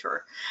on the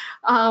tour.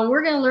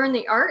 We're going to learn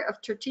the art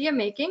of tortilla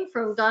making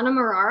from Donna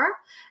Marara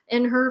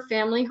in her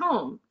family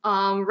home.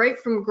 Right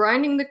from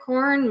grinding the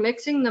corn,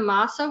 mixing the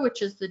masa,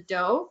 which is the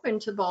dough,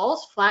 into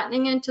balls,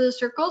 flattening into the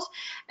circles,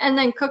 and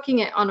then cooking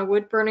it on a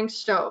wood-burning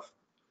stove.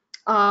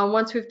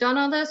 Once we've done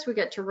all this, we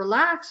get to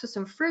relax with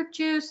some fruit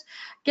juice,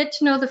 get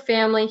to know the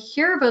family,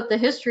 hear about the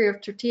history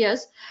of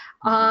tortillas,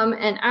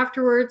 and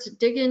afterwards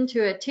dig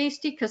into a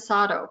tasty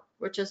casado,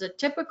 which is a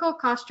typical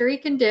Costa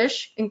Rican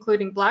dish,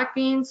 including black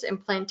beans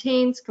and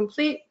plantains,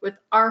 complete with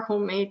our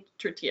homemade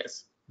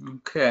tortillas.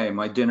 Okay,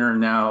 my dinner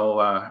now,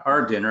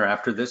 our dinner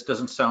after this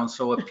doesn't sound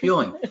so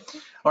appealing.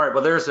 All right,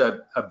 well, there's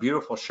a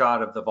beautiful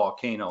shot of the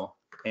volcano.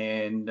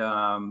 And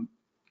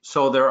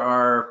so there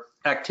are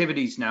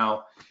activities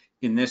now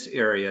in this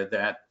area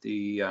that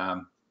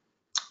the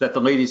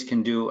ladies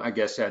can do, I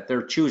guess, at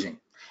their choosing.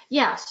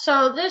 Yeah,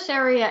 so this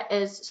area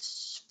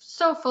is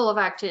so full of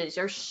activities.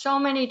 There's so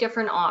many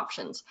different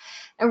options.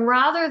 And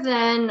rather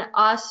than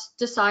us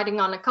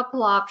deciding on a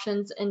couple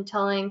options and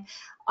telling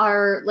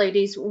our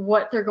ladies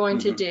what they're going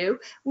to do,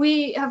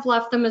 we have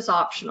left them as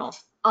optional.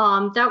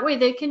 That way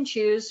they can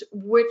choose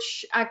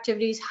which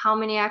activities, how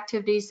many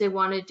activities they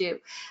want to do.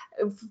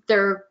 If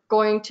they're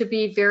going to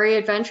be very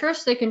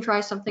adventurous, they can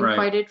try something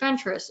quite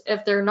adventurous.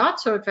 If they're not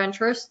so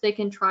adventurous, they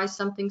can try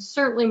something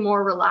certainly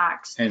more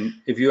relaxed. And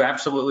if you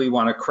absolutely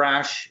want to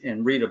crash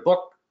and read a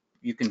book,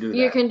 you can do that.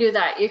 You can do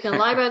that. You can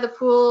lie by the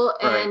pool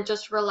and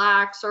just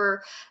relax,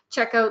 or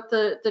check out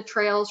the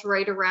trails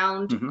right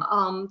around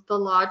the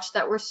lodge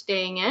that we're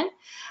staying in.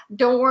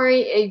 Don't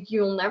worry,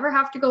 you'll never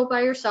have to go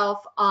by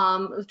yourself.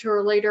 The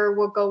tour leader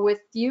will go with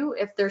you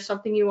if there's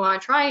something you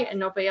want to try and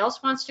nobody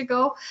else wants to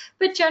go.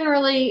 But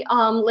generally,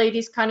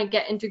 ladies kind of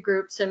get into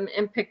groups and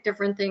pick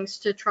different things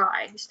to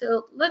try.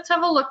 So let's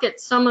have a look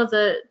at some of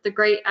the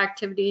great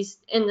activities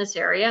in this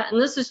area.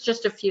 And this is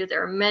just a few.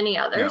 There are many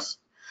others.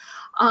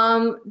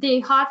 The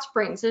hot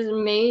springs, there's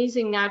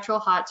amazing natural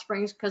hot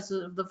springs because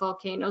of the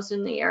volcanoes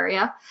in the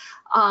area.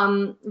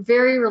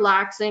 Very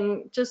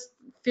relaxing, just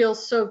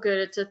feels so good.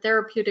 It's a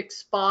therapeutic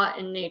spa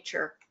in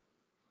nature.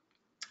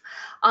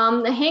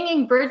 The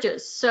hanging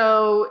bridges.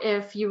 So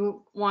if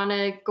you want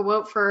to go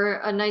out for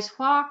a nice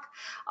walk,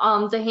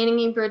 the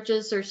hanging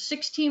bridges are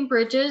 16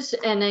 bridges,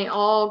 and they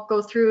all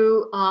go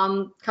through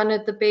kind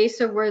of the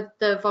base of where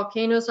the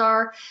volcanoes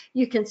are.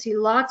 You can see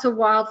lots of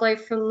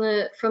wildlife from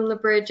the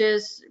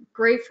bridges.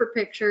 Great for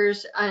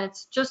pictures.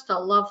 It's just a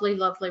lovely,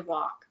 lovely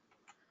walk.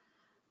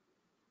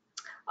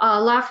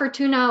 La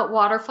Fortuna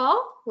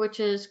waterfall, which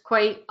is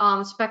quite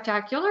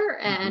spectacular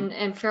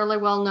and fairly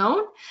well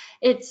known.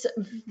 It's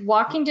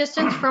walking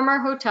distance from our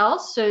hotel,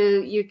 so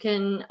you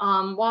can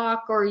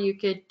walk, or you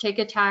could take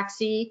a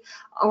taxi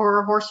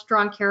or a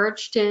horse-drawn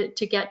carriage to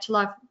get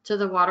to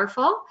the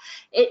waterfall.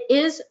 It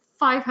is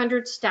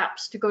 500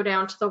 steps to go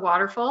down to the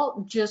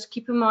waterfall. Just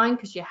keep in mind,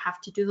 because you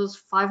have to do those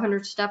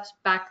 500 steps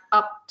back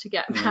up to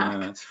get back.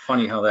 Yeah, it's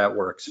funny how that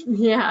works.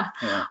 Yeah.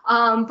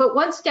 But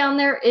once down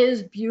there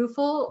is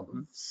beautiful,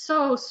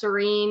 so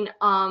serene.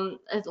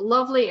 It's a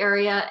lovely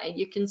area.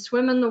 You can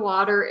swim in the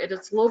water. It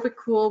is a little bit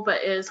cool,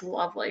 but it is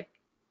lovely.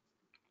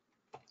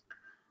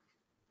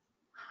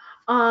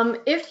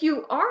 If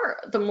you are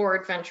the more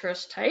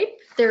adventurous type,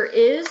 there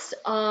is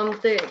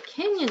the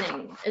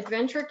canyoning,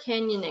 adventure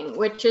canyoning,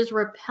 which is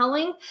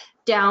rappelling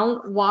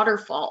down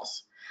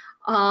waterfalls.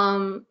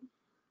 It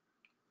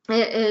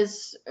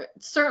is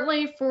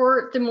certainly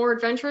for the more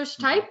adventurous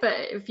type, but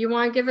if you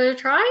want to give it a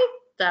try,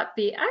 that'd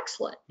be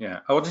excellent. Yeah,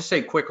 I will just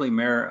say quickly,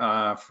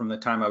 Mayor, from the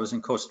time I was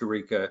in Costa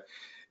Rica,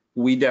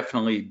 we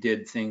definitely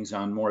did things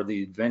on more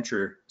the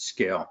adventure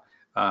scale.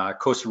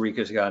 Costa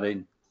Rica's got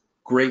a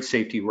great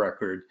safety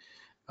record.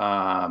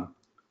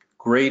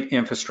 Great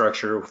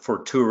infrastructure for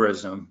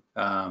tourism.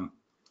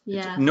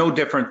 It's no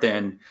different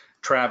than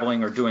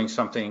traveling or doing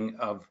something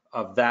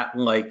of that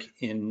like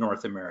in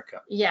North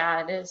America.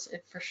 Yeah, it is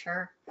for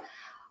sure.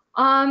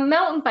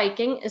 Mountain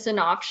biking is an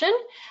option.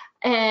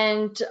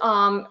 And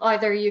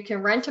either you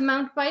can rent a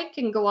mountain bike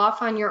and go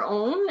off on your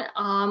own,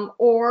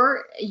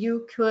 or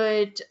you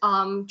could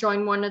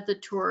join one of the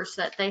tours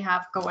that they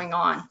have going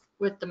on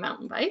with the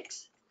mountain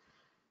bikes.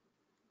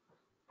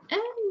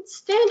 And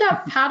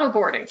stand-up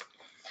paddleboarding,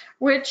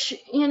 which,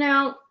 you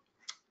know,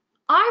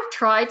 I've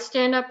tried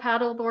stand-up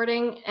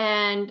paddleboarding,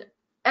 and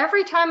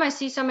every time I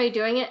see somebody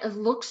doing it, it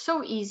looks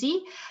so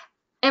easy.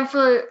 And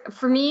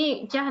for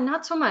me, yeah,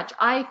 not so much.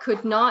 I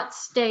could not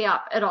stay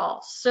up at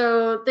all.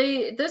 So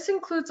this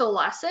includes a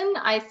lesson.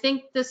 I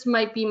think this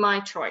might be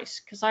my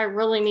choice because I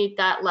really need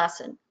that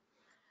lesson.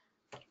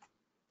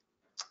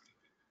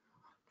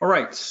 All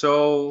right,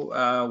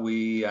 so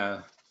we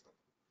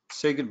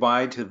say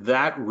goodbye to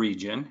that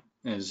region,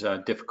 as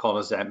difficult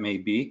as that may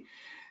be.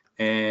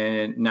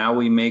 And now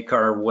we make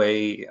our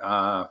way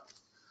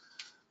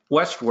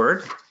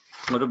westward,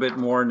 a little bit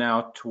more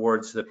now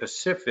towards the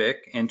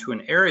Pacific, and to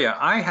an area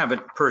I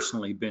haven't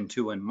personally been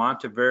to in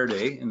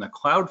Monteverde in the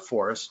cloud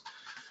forest.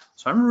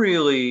 So I'm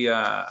really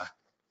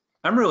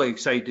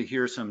excited to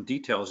hear some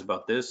details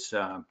about this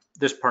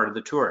this part of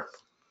the tour.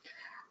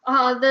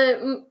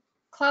 The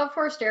cloud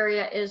forest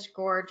area is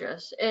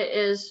gorgeous. It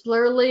is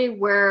literally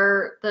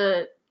where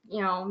the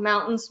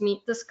mountains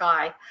meet the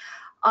sky.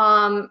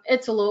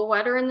 It's a little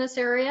wetter in this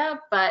area,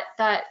 but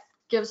that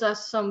gives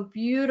us some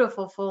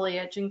beautiful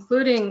foliage,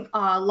 including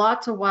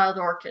lots of wild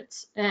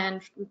orchids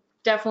and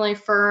definitely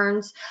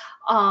ferns,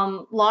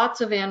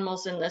 lots of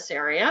animals in this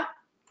area,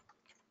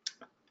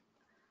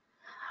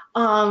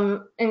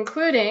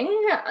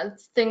 including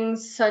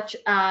things such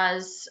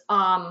as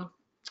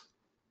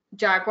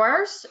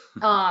jaguars.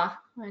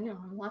 I know,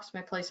 I lost my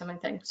place on my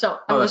thing, so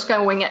I'm just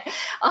gonna wing it.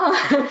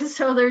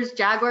 So there's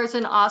jaguars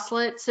and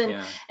ocelots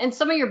and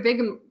some of your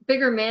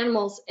bigger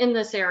mammals in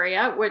this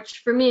area,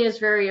 which for me is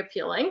very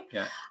appealing.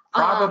 Yeah,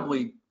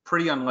 probably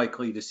pretty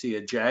unlikely to see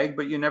a jag,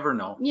 but you never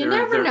know. You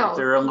never know.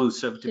 They're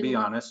elusive, to be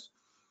honest.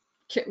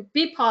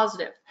 Be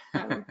positive.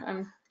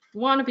 I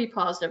want to be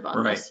positive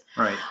on this.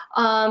 Right.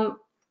 On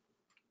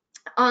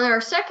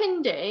our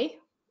second day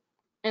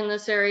in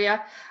this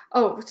area,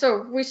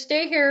 so we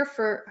stay here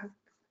for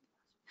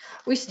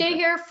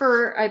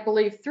I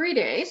believe 3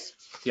 days.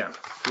 Yeah,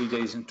 3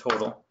 days in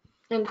total.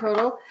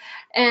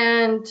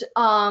 And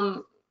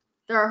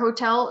our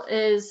hotel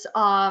is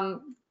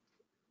can't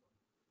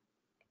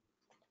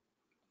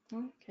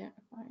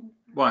find.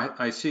 Well,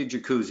 I see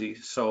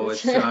jacuzzi, so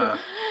it's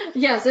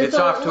yes, it's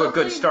off to a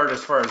good start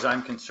as far as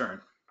I'm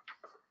concerned.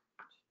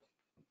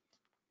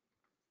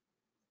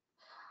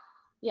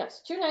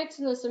 Yes, 2 nights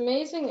in this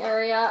amazing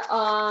area.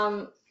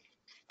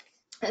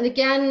 And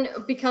again,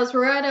 because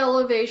we're at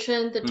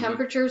elevation, the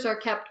temperatures are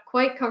kept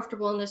quite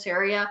comfortable in this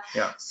area.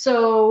 Yeah.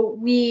 So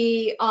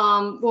we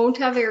won't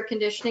have air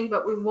conditioning,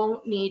 but we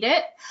won't need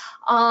it.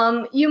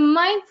 You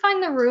might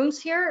find the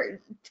rooms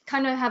here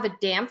kind of have a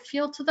damp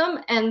feel to them,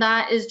 and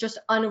that is just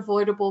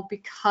unavoidable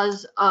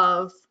because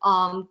of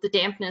the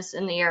dampness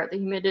in the air, the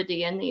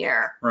humidity in the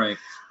air. Right.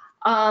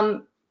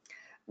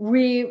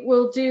 We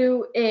will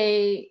do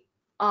a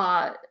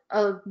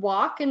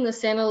walk in the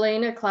Santa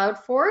Elena cloud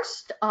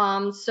forest.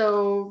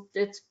 So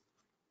it's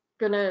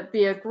going to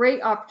be a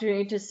great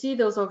opportunity to see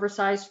those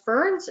oversized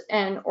ferns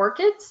and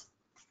orchids.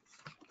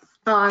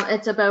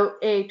 It's about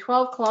a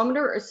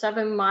 12-kilometer or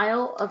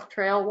 7-mile of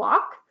trail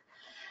walk.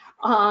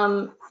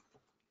 And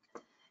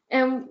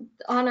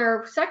on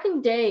our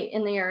second day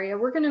in the area,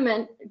 we're going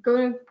to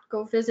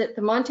go visit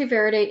the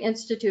Monteverde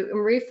Institute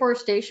and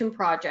Reforestation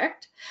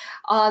Project.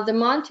 The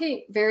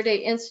Monteverde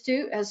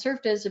Institute has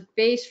served as a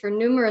base for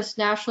numerous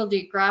National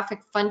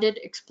Geographic funded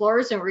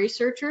explorers and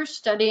researchers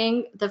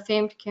studying the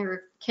famed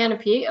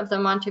canopy of the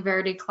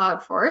Monteverde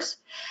cloud forest.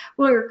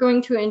 We're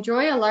going to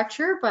enjoy a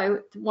lecture by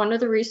one of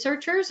the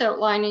researchers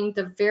outlining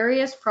the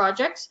various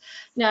projects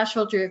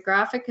National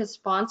Geographic has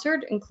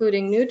sponsored,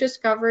 including new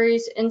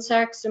discoveries,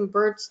 insects and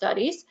bird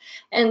studies,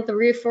 and the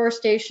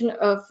reforestation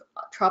of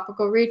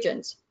tropical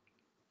regions.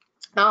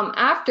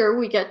 After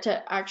we get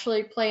to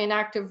actually play an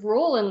active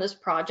role in this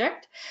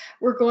project,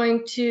 we're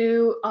going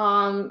to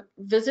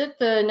visit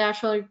the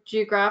National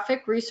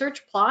Geographic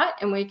research plot,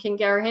 and we can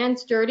get our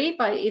hands dirty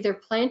by either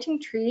planting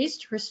trees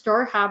to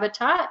restore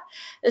habitat,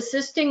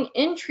 assisting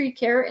in tree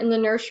care in the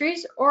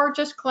nurseries, or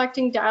just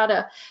collecting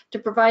data to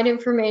provide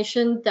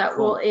information that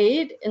will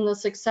aid in the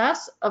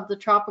success of the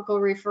tropical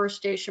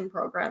reforestation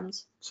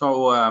programs.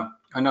 So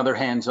another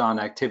hands-on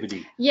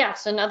activity.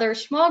 Yes, another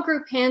small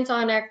group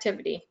hands-on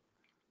activity.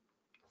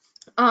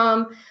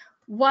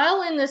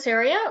 While in this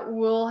area,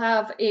 we'll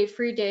have a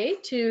free day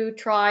to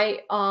try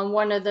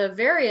one of the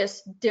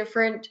various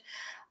different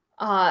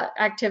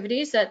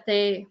activities that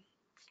they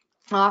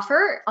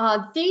offer.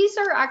 These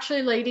are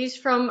actually ladies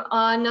from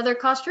another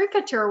Costa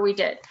Rica tour we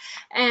did,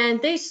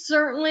 and they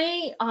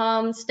certainly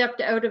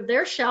stepped out of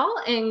their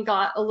shell and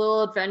got a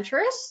little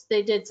adventurous.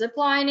 They did zip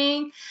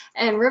lining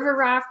and river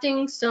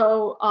rafting,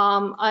 so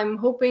I'm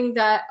hoping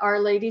that our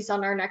ladies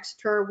on our next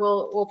tour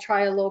will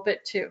try a little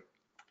bit too.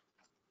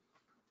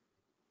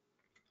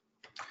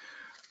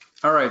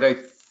 All right, I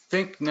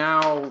think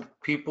now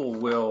people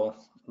will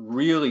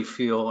really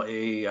feel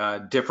a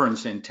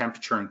difference in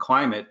temperature and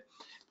climate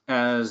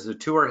as the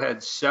tour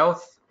heads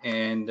south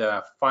and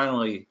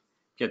finally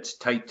gets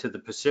tight to the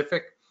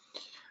Pacific.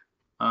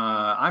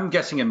 I'm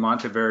guessing in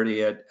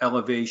Monteverde at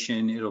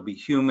elevation, it'll be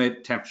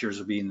humid, temperatures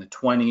will be in the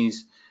 20s.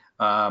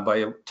 By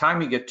the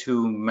time you get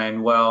to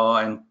Manuel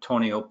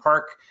Antonio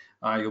Park,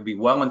 you'll be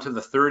well into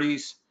the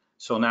 30s.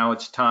 So now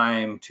it's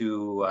time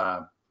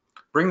to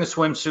bring the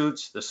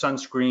swimsuits, the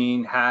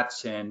sunscreen,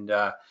 hats, and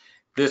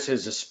this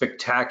is a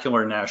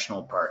spectacular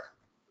national park.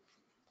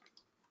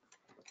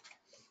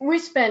 We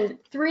spend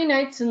 3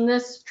 nights in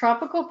this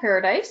tropical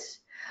paradise.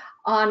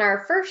 On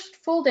our first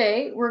full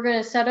day, we're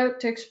going to set out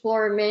to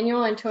explore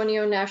Manuel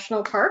Antonio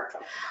National Park.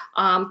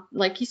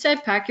 Like you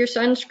said, pack your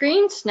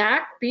sunscreen,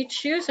 snack, beach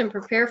shoes, and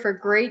prepare for a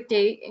great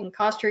day in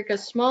Costa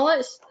Rica's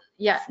smallest,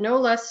 yet no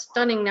less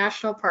stunning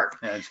national park.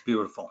 Yeah, it's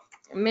beautiful.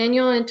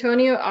 Manuel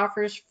Antonio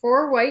offers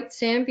 4 white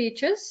sand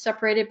beaches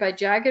separated by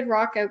jagged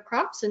rock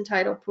outcrops and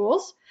tidal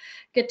pools.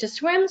 Get to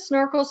swim,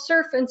 snorkel,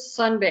 surf, and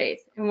sunbathe.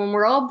 And when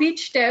we're all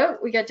beached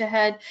out, we get to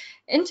head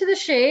into the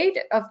shade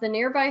of the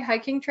nearby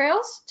hiking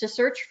trails to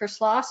search for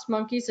sloths,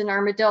 monkeys, and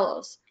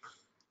armadillos.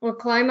 We'll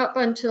climb up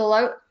onto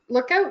the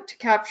lookout to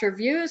capture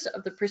views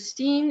of the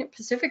pristine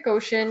Pacific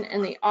Ocean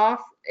and the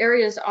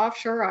area's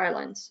offshore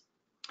islands.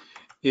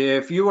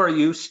 If you are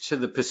used to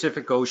the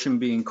Pacific Ocean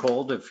being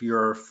cold, if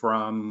you're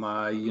from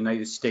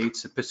United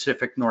States, the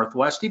Pacific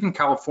Northwest, even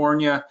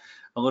California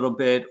a little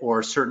bit,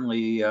 or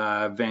certainly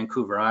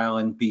Vancouver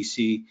Island,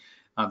 BC,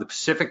 the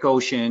Pacific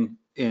Ocean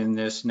in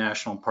this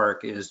national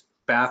park is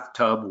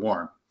bathtub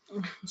warm.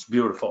 It's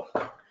beautiful.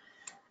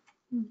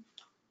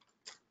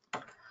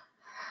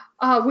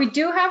 We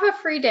do have a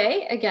free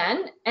day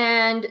again,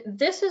 and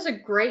this is a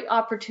great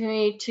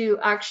opportunity to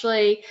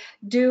actually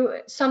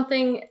do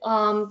something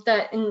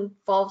that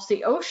involves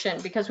the ocean,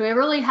 because we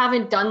really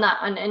haven't done that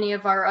on any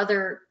of our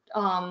other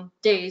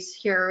days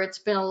here. It's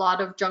been a lot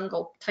of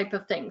jungle type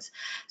of things.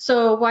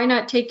 So why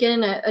not take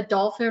in a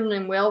dolphin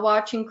and whale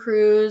watching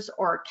cruise,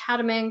 or a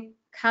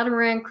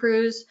catamaran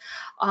cruise,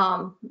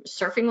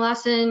 surfing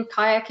lesson,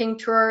 kayaking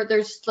tour.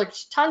 There's like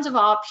tons of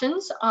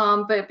options,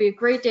 but it'd be a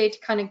great day to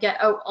kind of get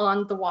out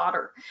on the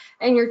water.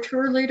 And your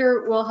tour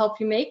leader will help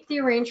you make the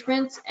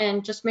arrangements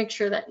and just make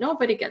sure that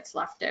nobody gets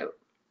left out.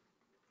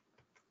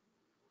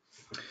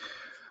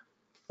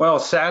 Well,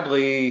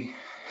 sadly,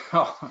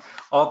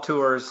 all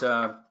tours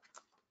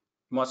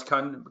must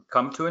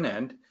come to an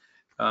end.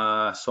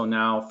 So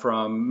now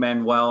from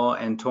Manuel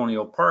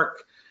Antonio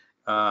Park,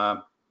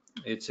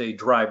 it's a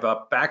drive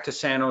up back to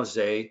San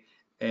Jose,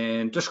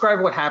 and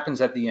describe what happens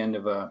at the end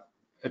of a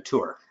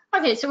tour.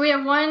 Okay, so we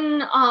have one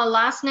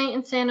last night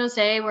in San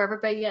Jose where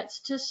everybody gets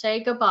to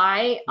say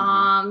goodbye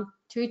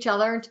to each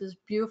other and to this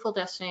beautiful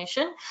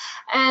destination.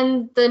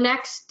 And the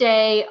next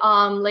day,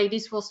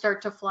 ladies will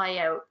start to fly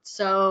out.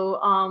 So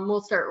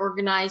we'll start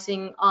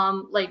organizing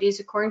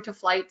ladies according to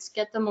flights,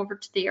 get them over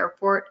to the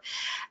airport.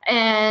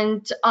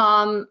 And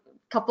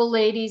couple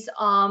ladies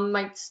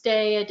might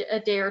stay a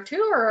day or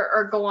two,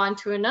 or go on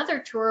to another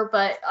tour,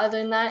 but other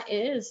than that,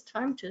 it is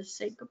time to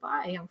say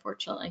goodbye,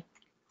 unfortunately.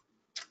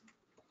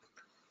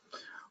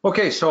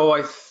 Okay, so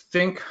I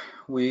think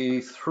we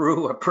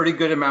threw a pretty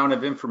good amount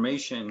of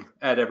information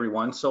at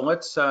everyone. So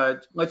let's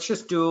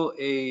just do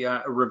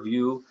a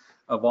review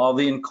of all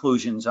the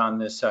inclusions on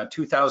this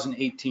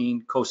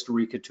 2018 Costa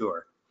Rica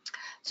tour.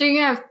 So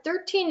you have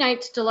 13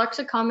 nights deluxe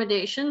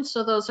accommodation.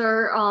 So those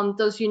are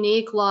those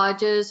unique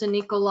lodges and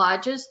eco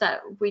lodges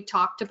that we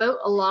talked about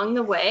along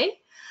the way.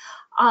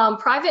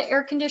 Private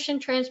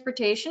air-conditioned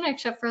transportation,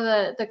 except for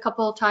the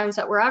couple of times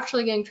that we're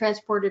actually getting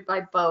transported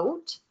by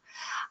boat.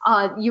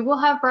 You will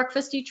have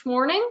breakfast each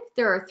morning.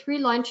 There are 3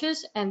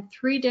 lunches and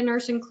 3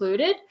 dinners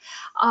included.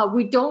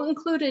 We don't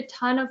include a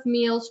ton of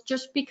meals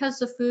just because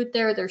the food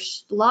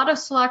there's a lot of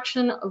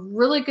selection of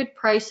really good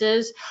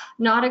prices,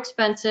 not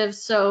expensive.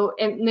 So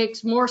it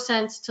makes more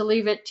sense to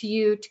leave it to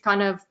you to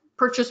kind of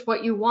purchase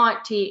what you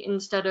want to eat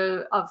instead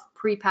of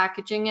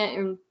pre-packaging it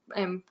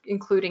and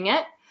including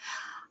it.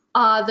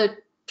 The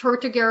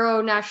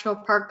Tortuguero National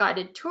Park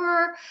guided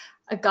tour,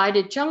 a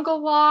guided jungle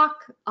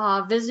walk,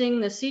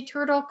 visiting the Sea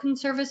Turtle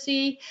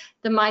Conservancy,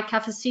 the My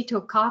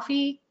Cafecito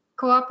Coffee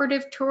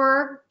Cooperative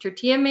Tour,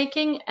 tortilla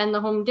making, and the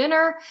home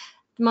dinner,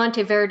 the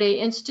Monteverde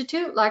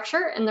Institute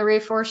lecture, and the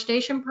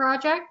Reforestation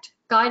Project,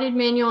 guided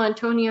Manuel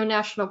Antonio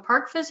National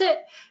Park visit,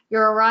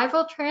 your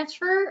arrival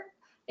transfer,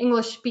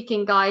 English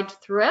speaking guide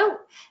throughout,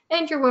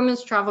 and your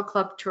Women's Travel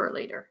Club tour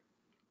leader.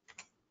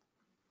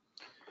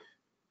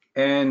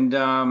 And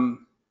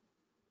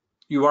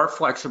you are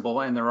flexible,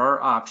 and there are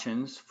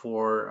options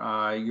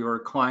for your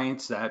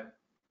clients that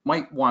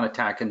might want to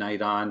tack a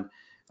night on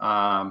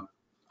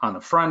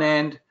the front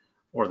end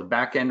or the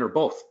back end, or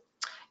both.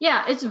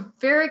 Yeah, it's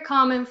very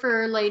common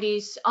for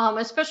ladies,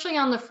 especially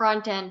on the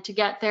front end, to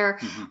get there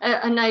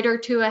a night or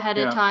two ahead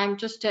of time,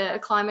 just to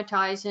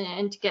acclimatize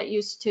and to get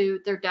used to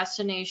their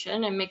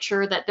destination and make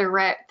sure that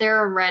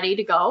they're ready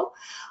to go.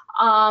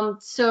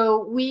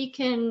 So we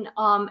can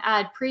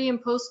add pre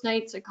and post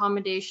nights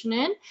accommodation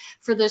in.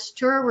 For this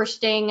tour, we're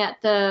staying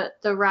at the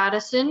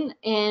Radisson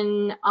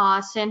in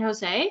San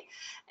Jose.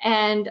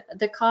 And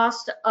the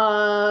cost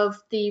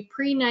of the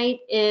pre-night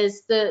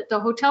is the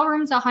hotel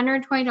room's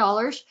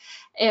 $120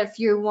 if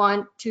you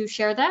want to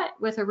share that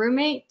with a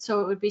roommate.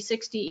 So it would be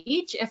 60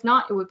 each. If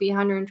not, it would be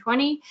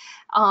 120.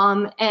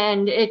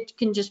 And it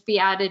can just be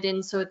added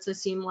in, so it's a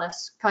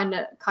seamless kind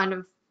of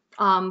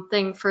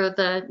thing for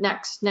the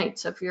next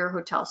nights of your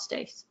hotel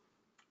stays.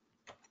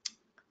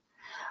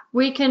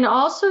 We can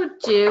also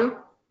do,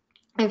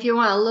 if you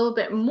want a little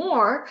bit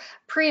more,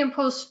 pre and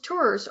post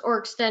tours or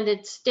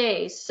extended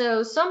stays.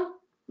 So some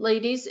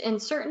ladies in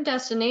certain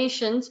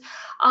destinations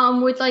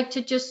would like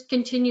to just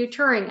continue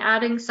touring,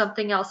 adding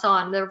something else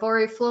on. They've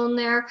already flown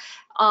there,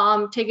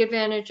 take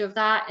advantage of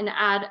that and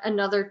add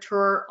another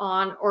tour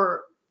on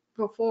or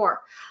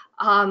before.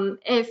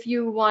 If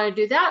you want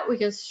to do that, we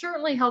can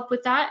certainly help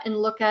with that and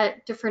look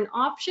at different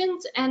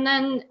options, and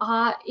then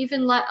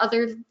even let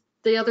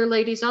the other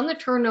ladies on the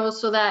tour know,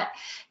 so that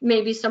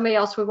maybe somebody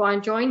else would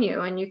want to join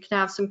you and you can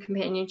have some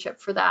companionship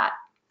for that.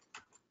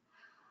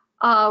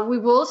 We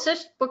will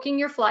assist booking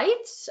your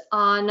flights,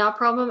 not a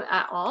problem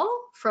at all,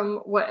 from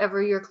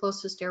whatever your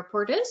closest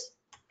airport is.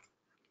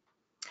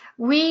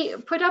 We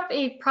put up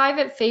a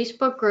private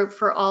Facebook group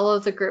for all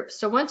of the groups.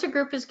 So once a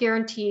group is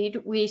guaranteed,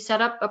 we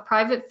set up a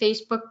private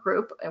Facebook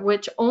group,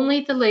 which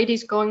only the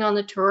ladies going on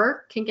the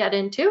tour can get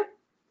into.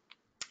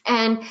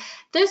 And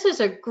this is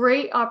a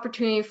great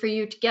opportunity for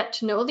you to get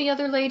to know the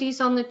other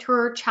ladies on the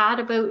tour, chat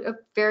about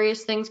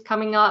various things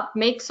coming up,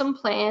 make some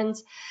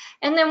plans.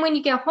 And then when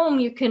you get home,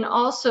 you can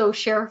also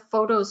share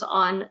photos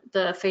on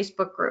the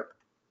Facebook group.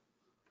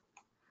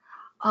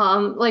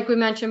 Like we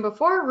mentioned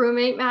before,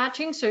 roommate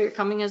matching. So you're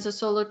coming as a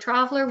solo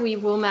traveler, we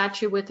will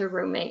match you with a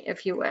roommate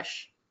if you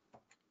wish.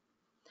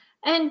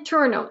 And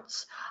tour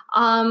notes.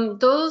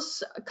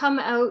 Those come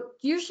out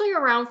usually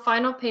around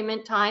final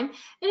payment time, and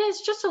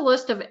it's just a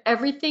list of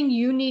everything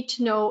you need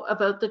to know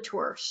about the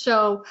tour.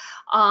 So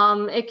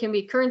it can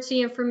be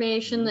currency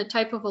information, the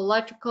type of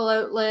electrical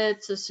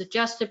outlets, a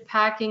suggested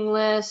packing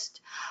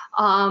list,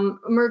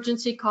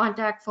 emergency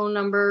contact phone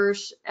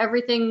numbers,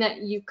 everything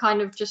that you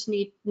kind of just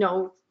need to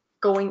know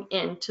going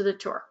into the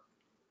tour.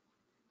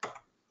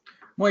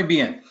 Muy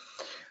bien.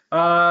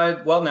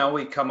 Well, now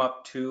we come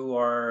up to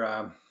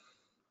our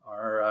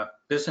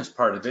business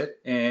part of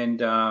it,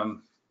 and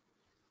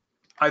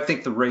I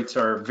think the rates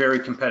are very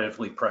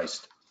competitively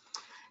priced.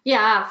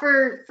 Yeah,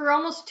 for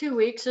almost 2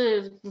 weeks,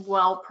 it's a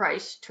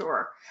well-priced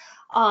tour.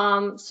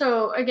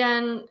 So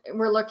again,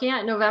 we're looking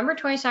at November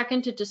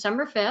 22nd to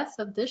December 5th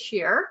of this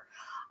year.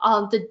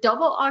 The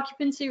double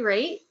occupancy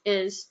rate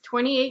is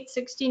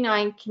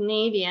 $28.69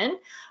 Canadian.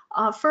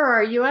 For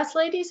our US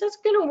ladies, that's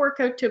going to work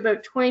out to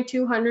about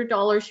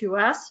 $2,200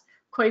 US.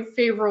 Quite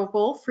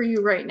favorable for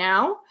you right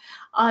now.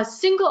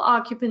 Single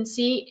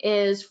occupancy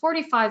is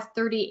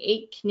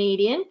 $45.38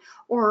 Canadian,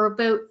 or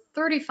about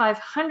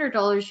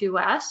 $3,500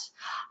 US.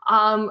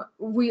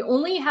 We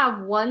only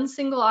have one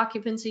single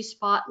occupancy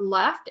spot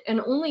left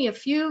and only a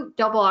few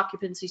double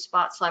occupancy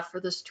spots left for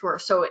this tour.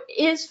 So it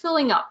is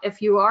filling up.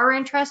 If you are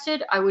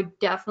interested, I would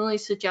definitely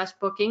suggest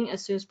booking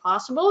as soon as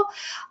possible.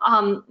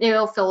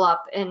 It'll fill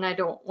up, and I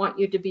don't want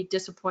you to be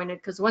disappointed,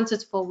 because once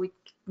it's full,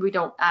 we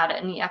don't add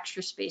any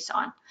extra space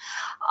on.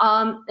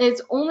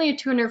 It's only a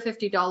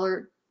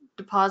 $250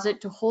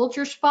 deposit to hold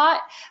your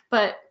spot,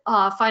 but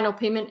final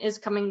payment is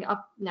coming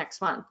up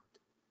next month.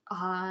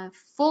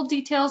 Full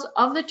details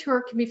of the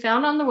tour can be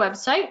found on the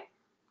website.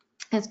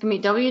 It's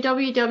going to be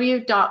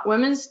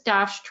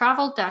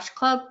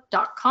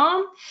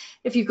www.women's-travel-club.com.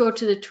 If you go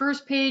to the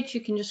tours page,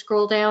 you can just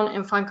scroll down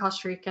and find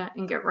Costa Rica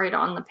and get right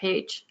on the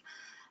page.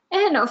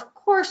 And of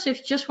course, if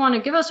you just want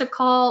to give us a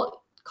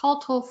call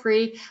toll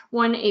free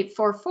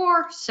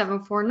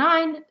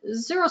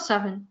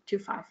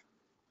 1-844-749-0725.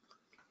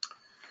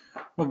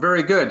 Well,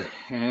 very good.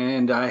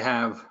 And I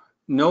have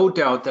no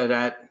doubt that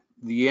at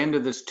the end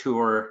of this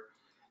tour,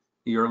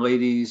 your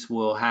ladies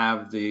will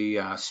have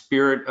the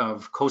spirit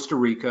of Costa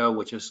Rica,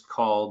 which is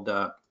called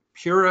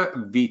Pura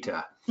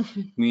Vida,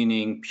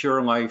 meaning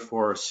pure life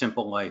or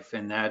simple life.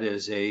 And that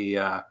is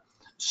a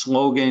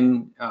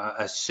slogan,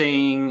 a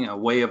saying, a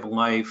way of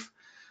life.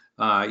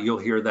 You'll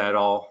hear that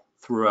all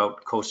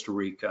throughout Costa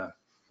Rica.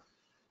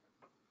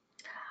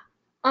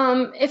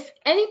 If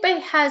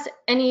anybody has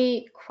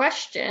any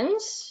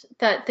questions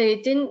that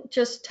they didn't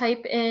just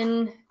type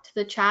in to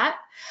the chat,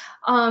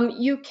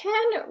 you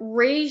can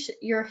raise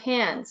your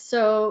hand.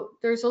 So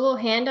there's a little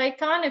hand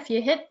icon. If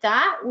you hit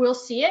that, we'll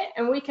see it,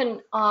 and we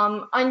can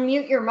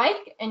unmute your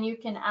mic and you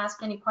can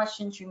ask any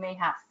questions you may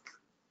have.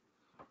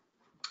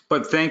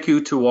 But thank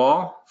you to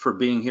all for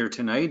being here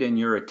tonight and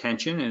your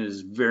attention. It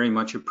is very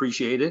much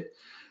appreciated.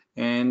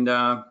 And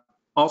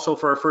also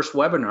for our first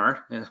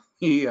webinar,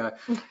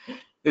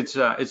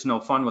 it's no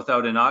fun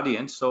without an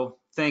audience. So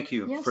thank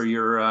you for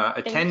your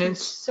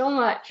attendance so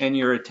much and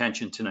your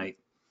attention tonight.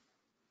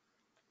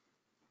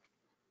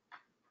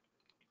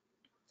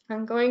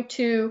 I'm going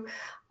to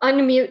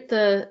unmute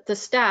the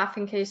staff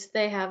in case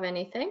they have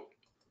anything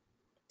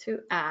to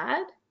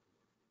add,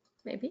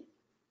 maybe.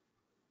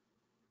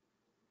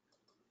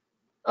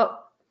 Oh,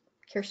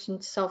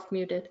 Kirsten's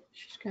self-muted.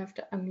 She's gonna have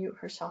to unmute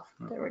herself.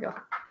 There we go.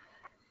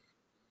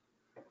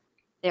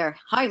 There.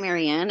 Hi,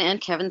 Marianne and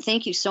Kevin.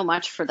 Thank you so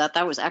much for that.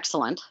 That was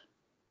excellent.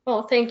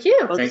 Well, thank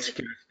you. Oh, Thanks,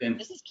 Kirsten.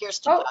 this is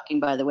Kirsten talking,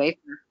 by the way,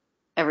 for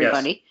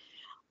everybody.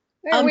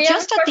 We have a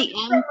Just at the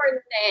question end, from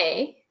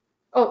Renee.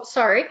 Oh,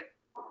 sorry.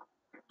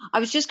 I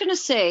was just going to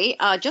say,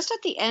 just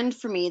at the end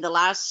for me, the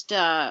last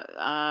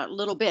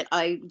little bit,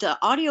 the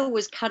audio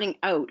was cutting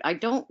out. I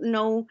don't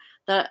know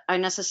that I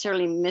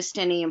necessarily missed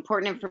any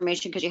important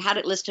information because you had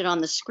it listed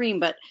on the screen,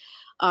 but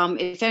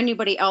if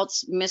anybody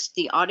else missed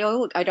the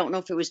audio, I don't know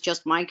if it was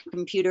just my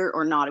computer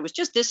or not. It was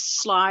just this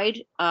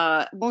slide,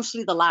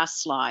 mostly the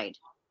last slide.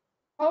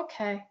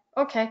 Okay.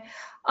 Okay.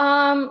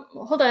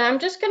 Hold on. I'm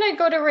just gonna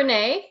go to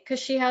Renee because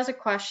she has a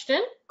question.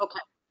 Okay.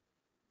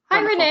 Hi,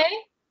 Wonderful.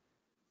 Renee.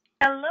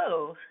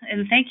 Hello,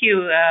 and thank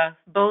you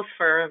both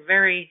for a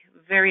very,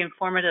 very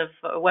informative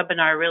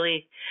webinar.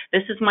 Really,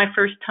 this is my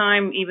first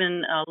time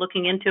even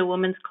looking into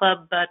women's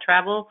club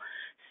travel,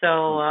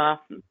 so a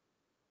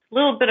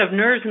little bit of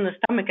nerves in the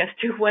stomach as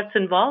to what's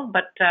involved,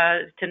 but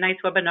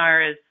tonight's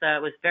webinar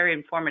was very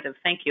informative.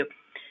 Thank you.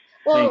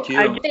 Well, Thank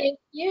you. thank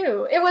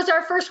you. It was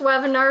our first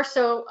webinar,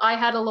 so I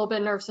had a little bit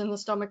of nerves in the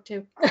stomach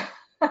too.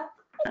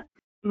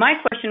 My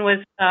question was,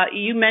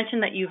 you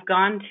mentioned that you've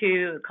gone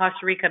to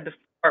Costa Rica before.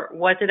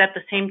 Was it at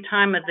the same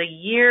time of the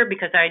year?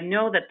 Because I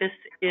know that this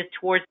is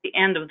towards the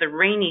end of the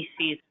rainy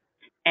season.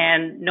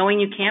 And knowing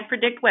you can't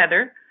predict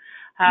weather,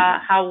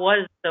 how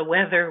was the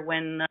weather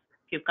when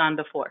you've gone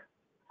before?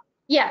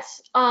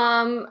 Yes.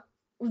 When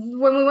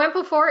we went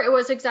before, it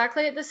was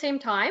exactly at the same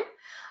time.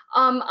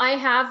 I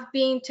have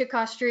been to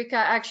Costa Rica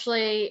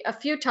actually a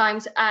few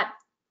times at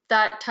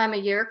that time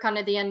of year, kind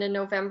of the end of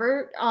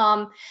November.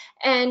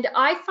 And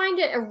I find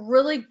it a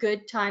really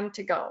good time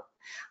to go.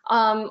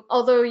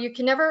 Although you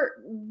can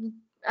never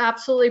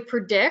absolutely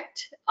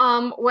predict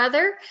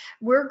weather,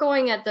 we're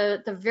going at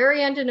the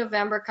very end of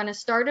November, kind of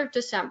start of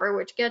December,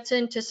 which gets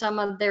into some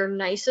of their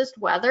nicest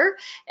weather.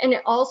 And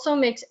it also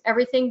makes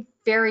everything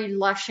very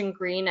lush and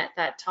green at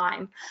that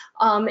time.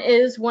 It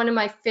is one of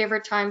my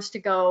favorite times to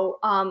go.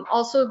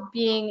 Also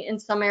being in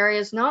some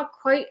areas not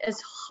quite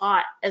as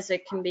hot as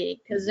it can be,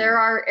 because there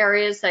are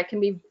areas that can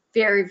be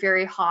very,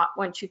 very hot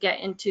once you get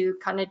into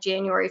kind of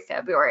January,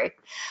 February.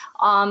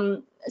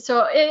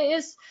 So it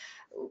is,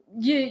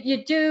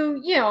 you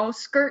do, you know,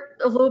 skirt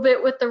a little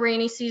bit with the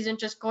rainy season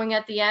just going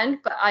at the end,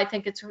 but I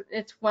think it's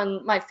one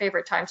of my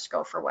favorite times to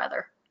go for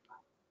weather.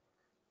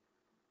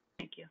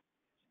 Thank you.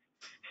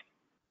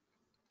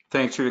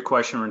 Thanks for your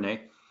question,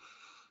 Renee.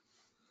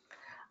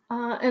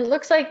 And it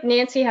looks like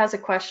Nancy has a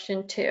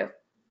question too.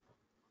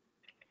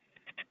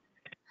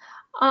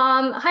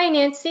 Hi,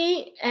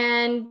 Nancy,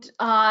 and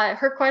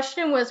her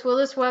question was, will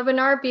this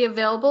webinar be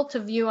available to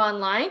view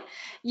online?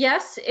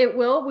 Yes, it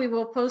will. We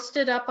will post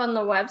it up on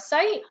the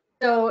website.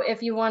 So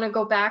if you want to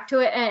go back to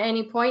it at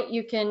any point,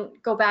 you can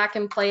go back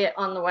and play it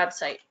on the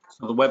website.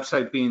 So the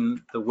website being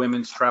the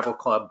Women's Travel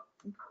Club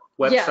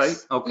website?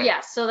 Yes. Okay.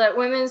 Yes, so that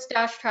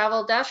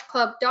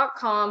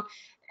women's-travel-club.com.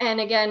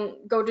 And again,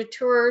 go to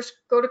tours,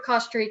 go to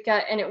Costa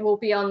Rica, and it will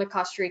be on the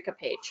Costa Rica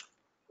page.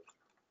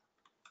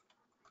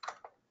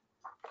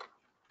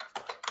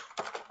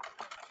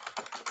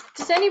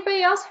 Does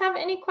anybody else have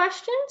any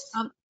questions?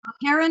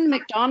 Karen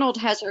McDonald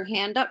has her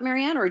hand up,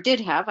 Marianne, or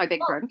did have, I beg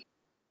your pardon.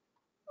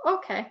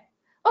 Okay.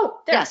 Oh,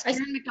 there. Yes,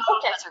 Karen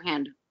McDonald has her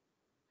hand.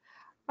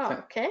 Oh,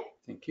 okay.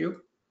 Thank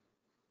you.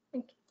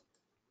 Thank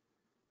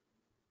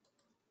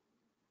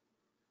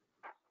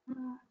you.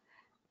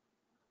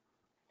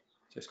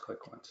 Just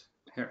click once.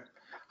 Here.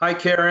 Hi,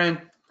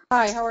 Karen.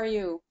 Hi, how are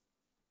you?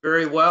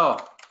 Very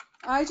well.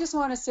 I just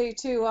want to say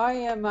too, I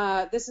am,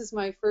 this is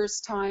my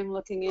first time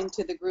looking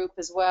into the group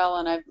as well,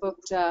 and I've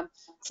booked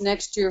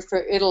next year for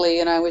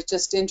Italy, and I was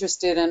just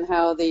interested in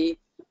how the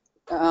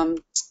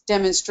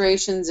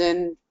demonstrations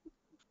and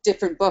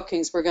different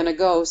bookings were going to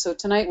go. So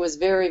tonight was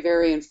very,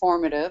 very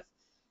informative.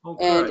 Oh,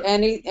 And good.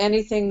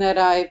 anything that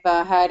I've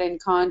had in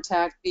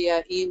contact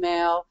via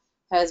email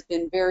has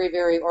been very,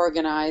 very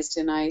organized,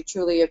 and I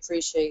truly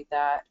appreciate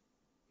that.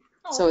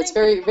 Oh, So it's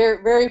very,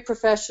 very, very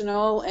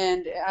professional,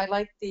 and I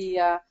like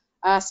the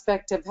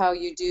aspect of how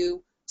you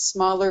do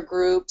smaller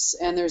groups,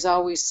 and there's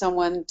always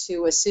someone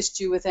to assist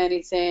you with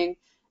anything,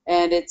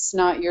 and it's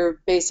not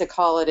your basic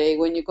holiday.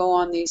 When you go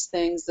on these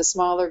things, the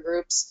smaller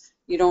groups,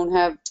 you don't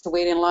have to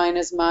wait in line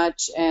as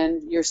much,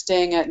 and you're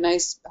staying at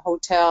nice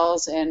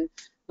hotels, and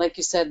like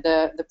you said,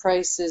 the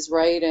price is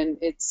right, and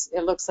it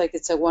looks like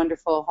it's a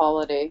wonderful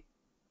holiday.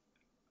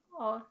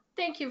 Oh,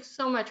 thank you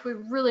so much. We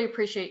really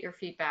appreciate your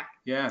feedback.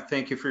 Yeah,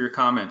 thank you for your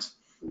comments.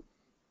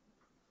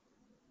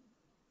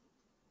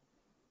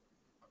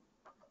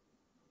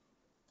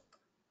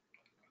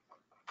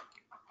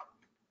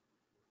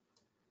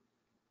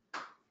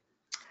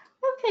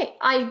 Okay,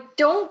 I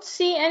don't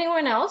see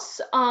anyone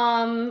else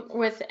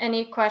with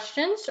any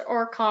questions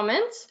or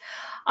comments.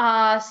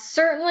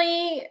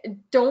 Certainly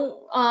don't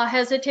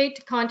hesitate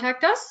to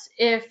contact us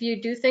if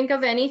you do think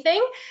of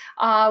anything.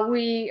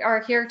 We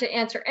are here to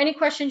answer any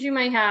questions you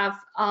might have.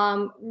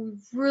 We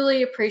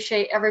really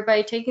appreciate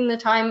everybody taking the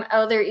time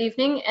out of their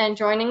evening and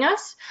joining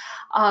us.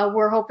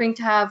 We're hoping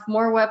to have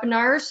more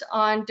webinars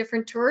on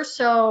different tours.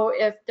 So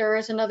if there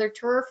is another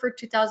tour for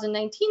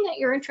 2019 that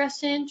you're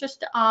interested in,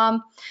 just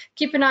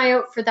keep an eye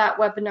out for that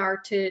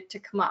webinar to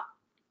come up.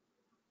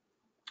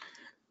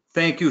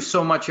 Thank you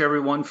so much,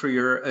 everyone, for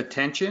your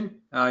attention.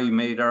 You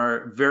made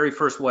our very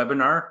first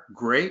webinar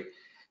great.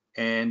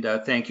 And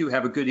thank you.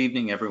 Have a good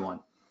evening, everyone.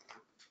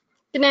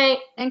 Good night.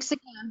 Thanks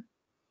again.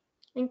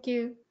 Thank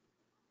you.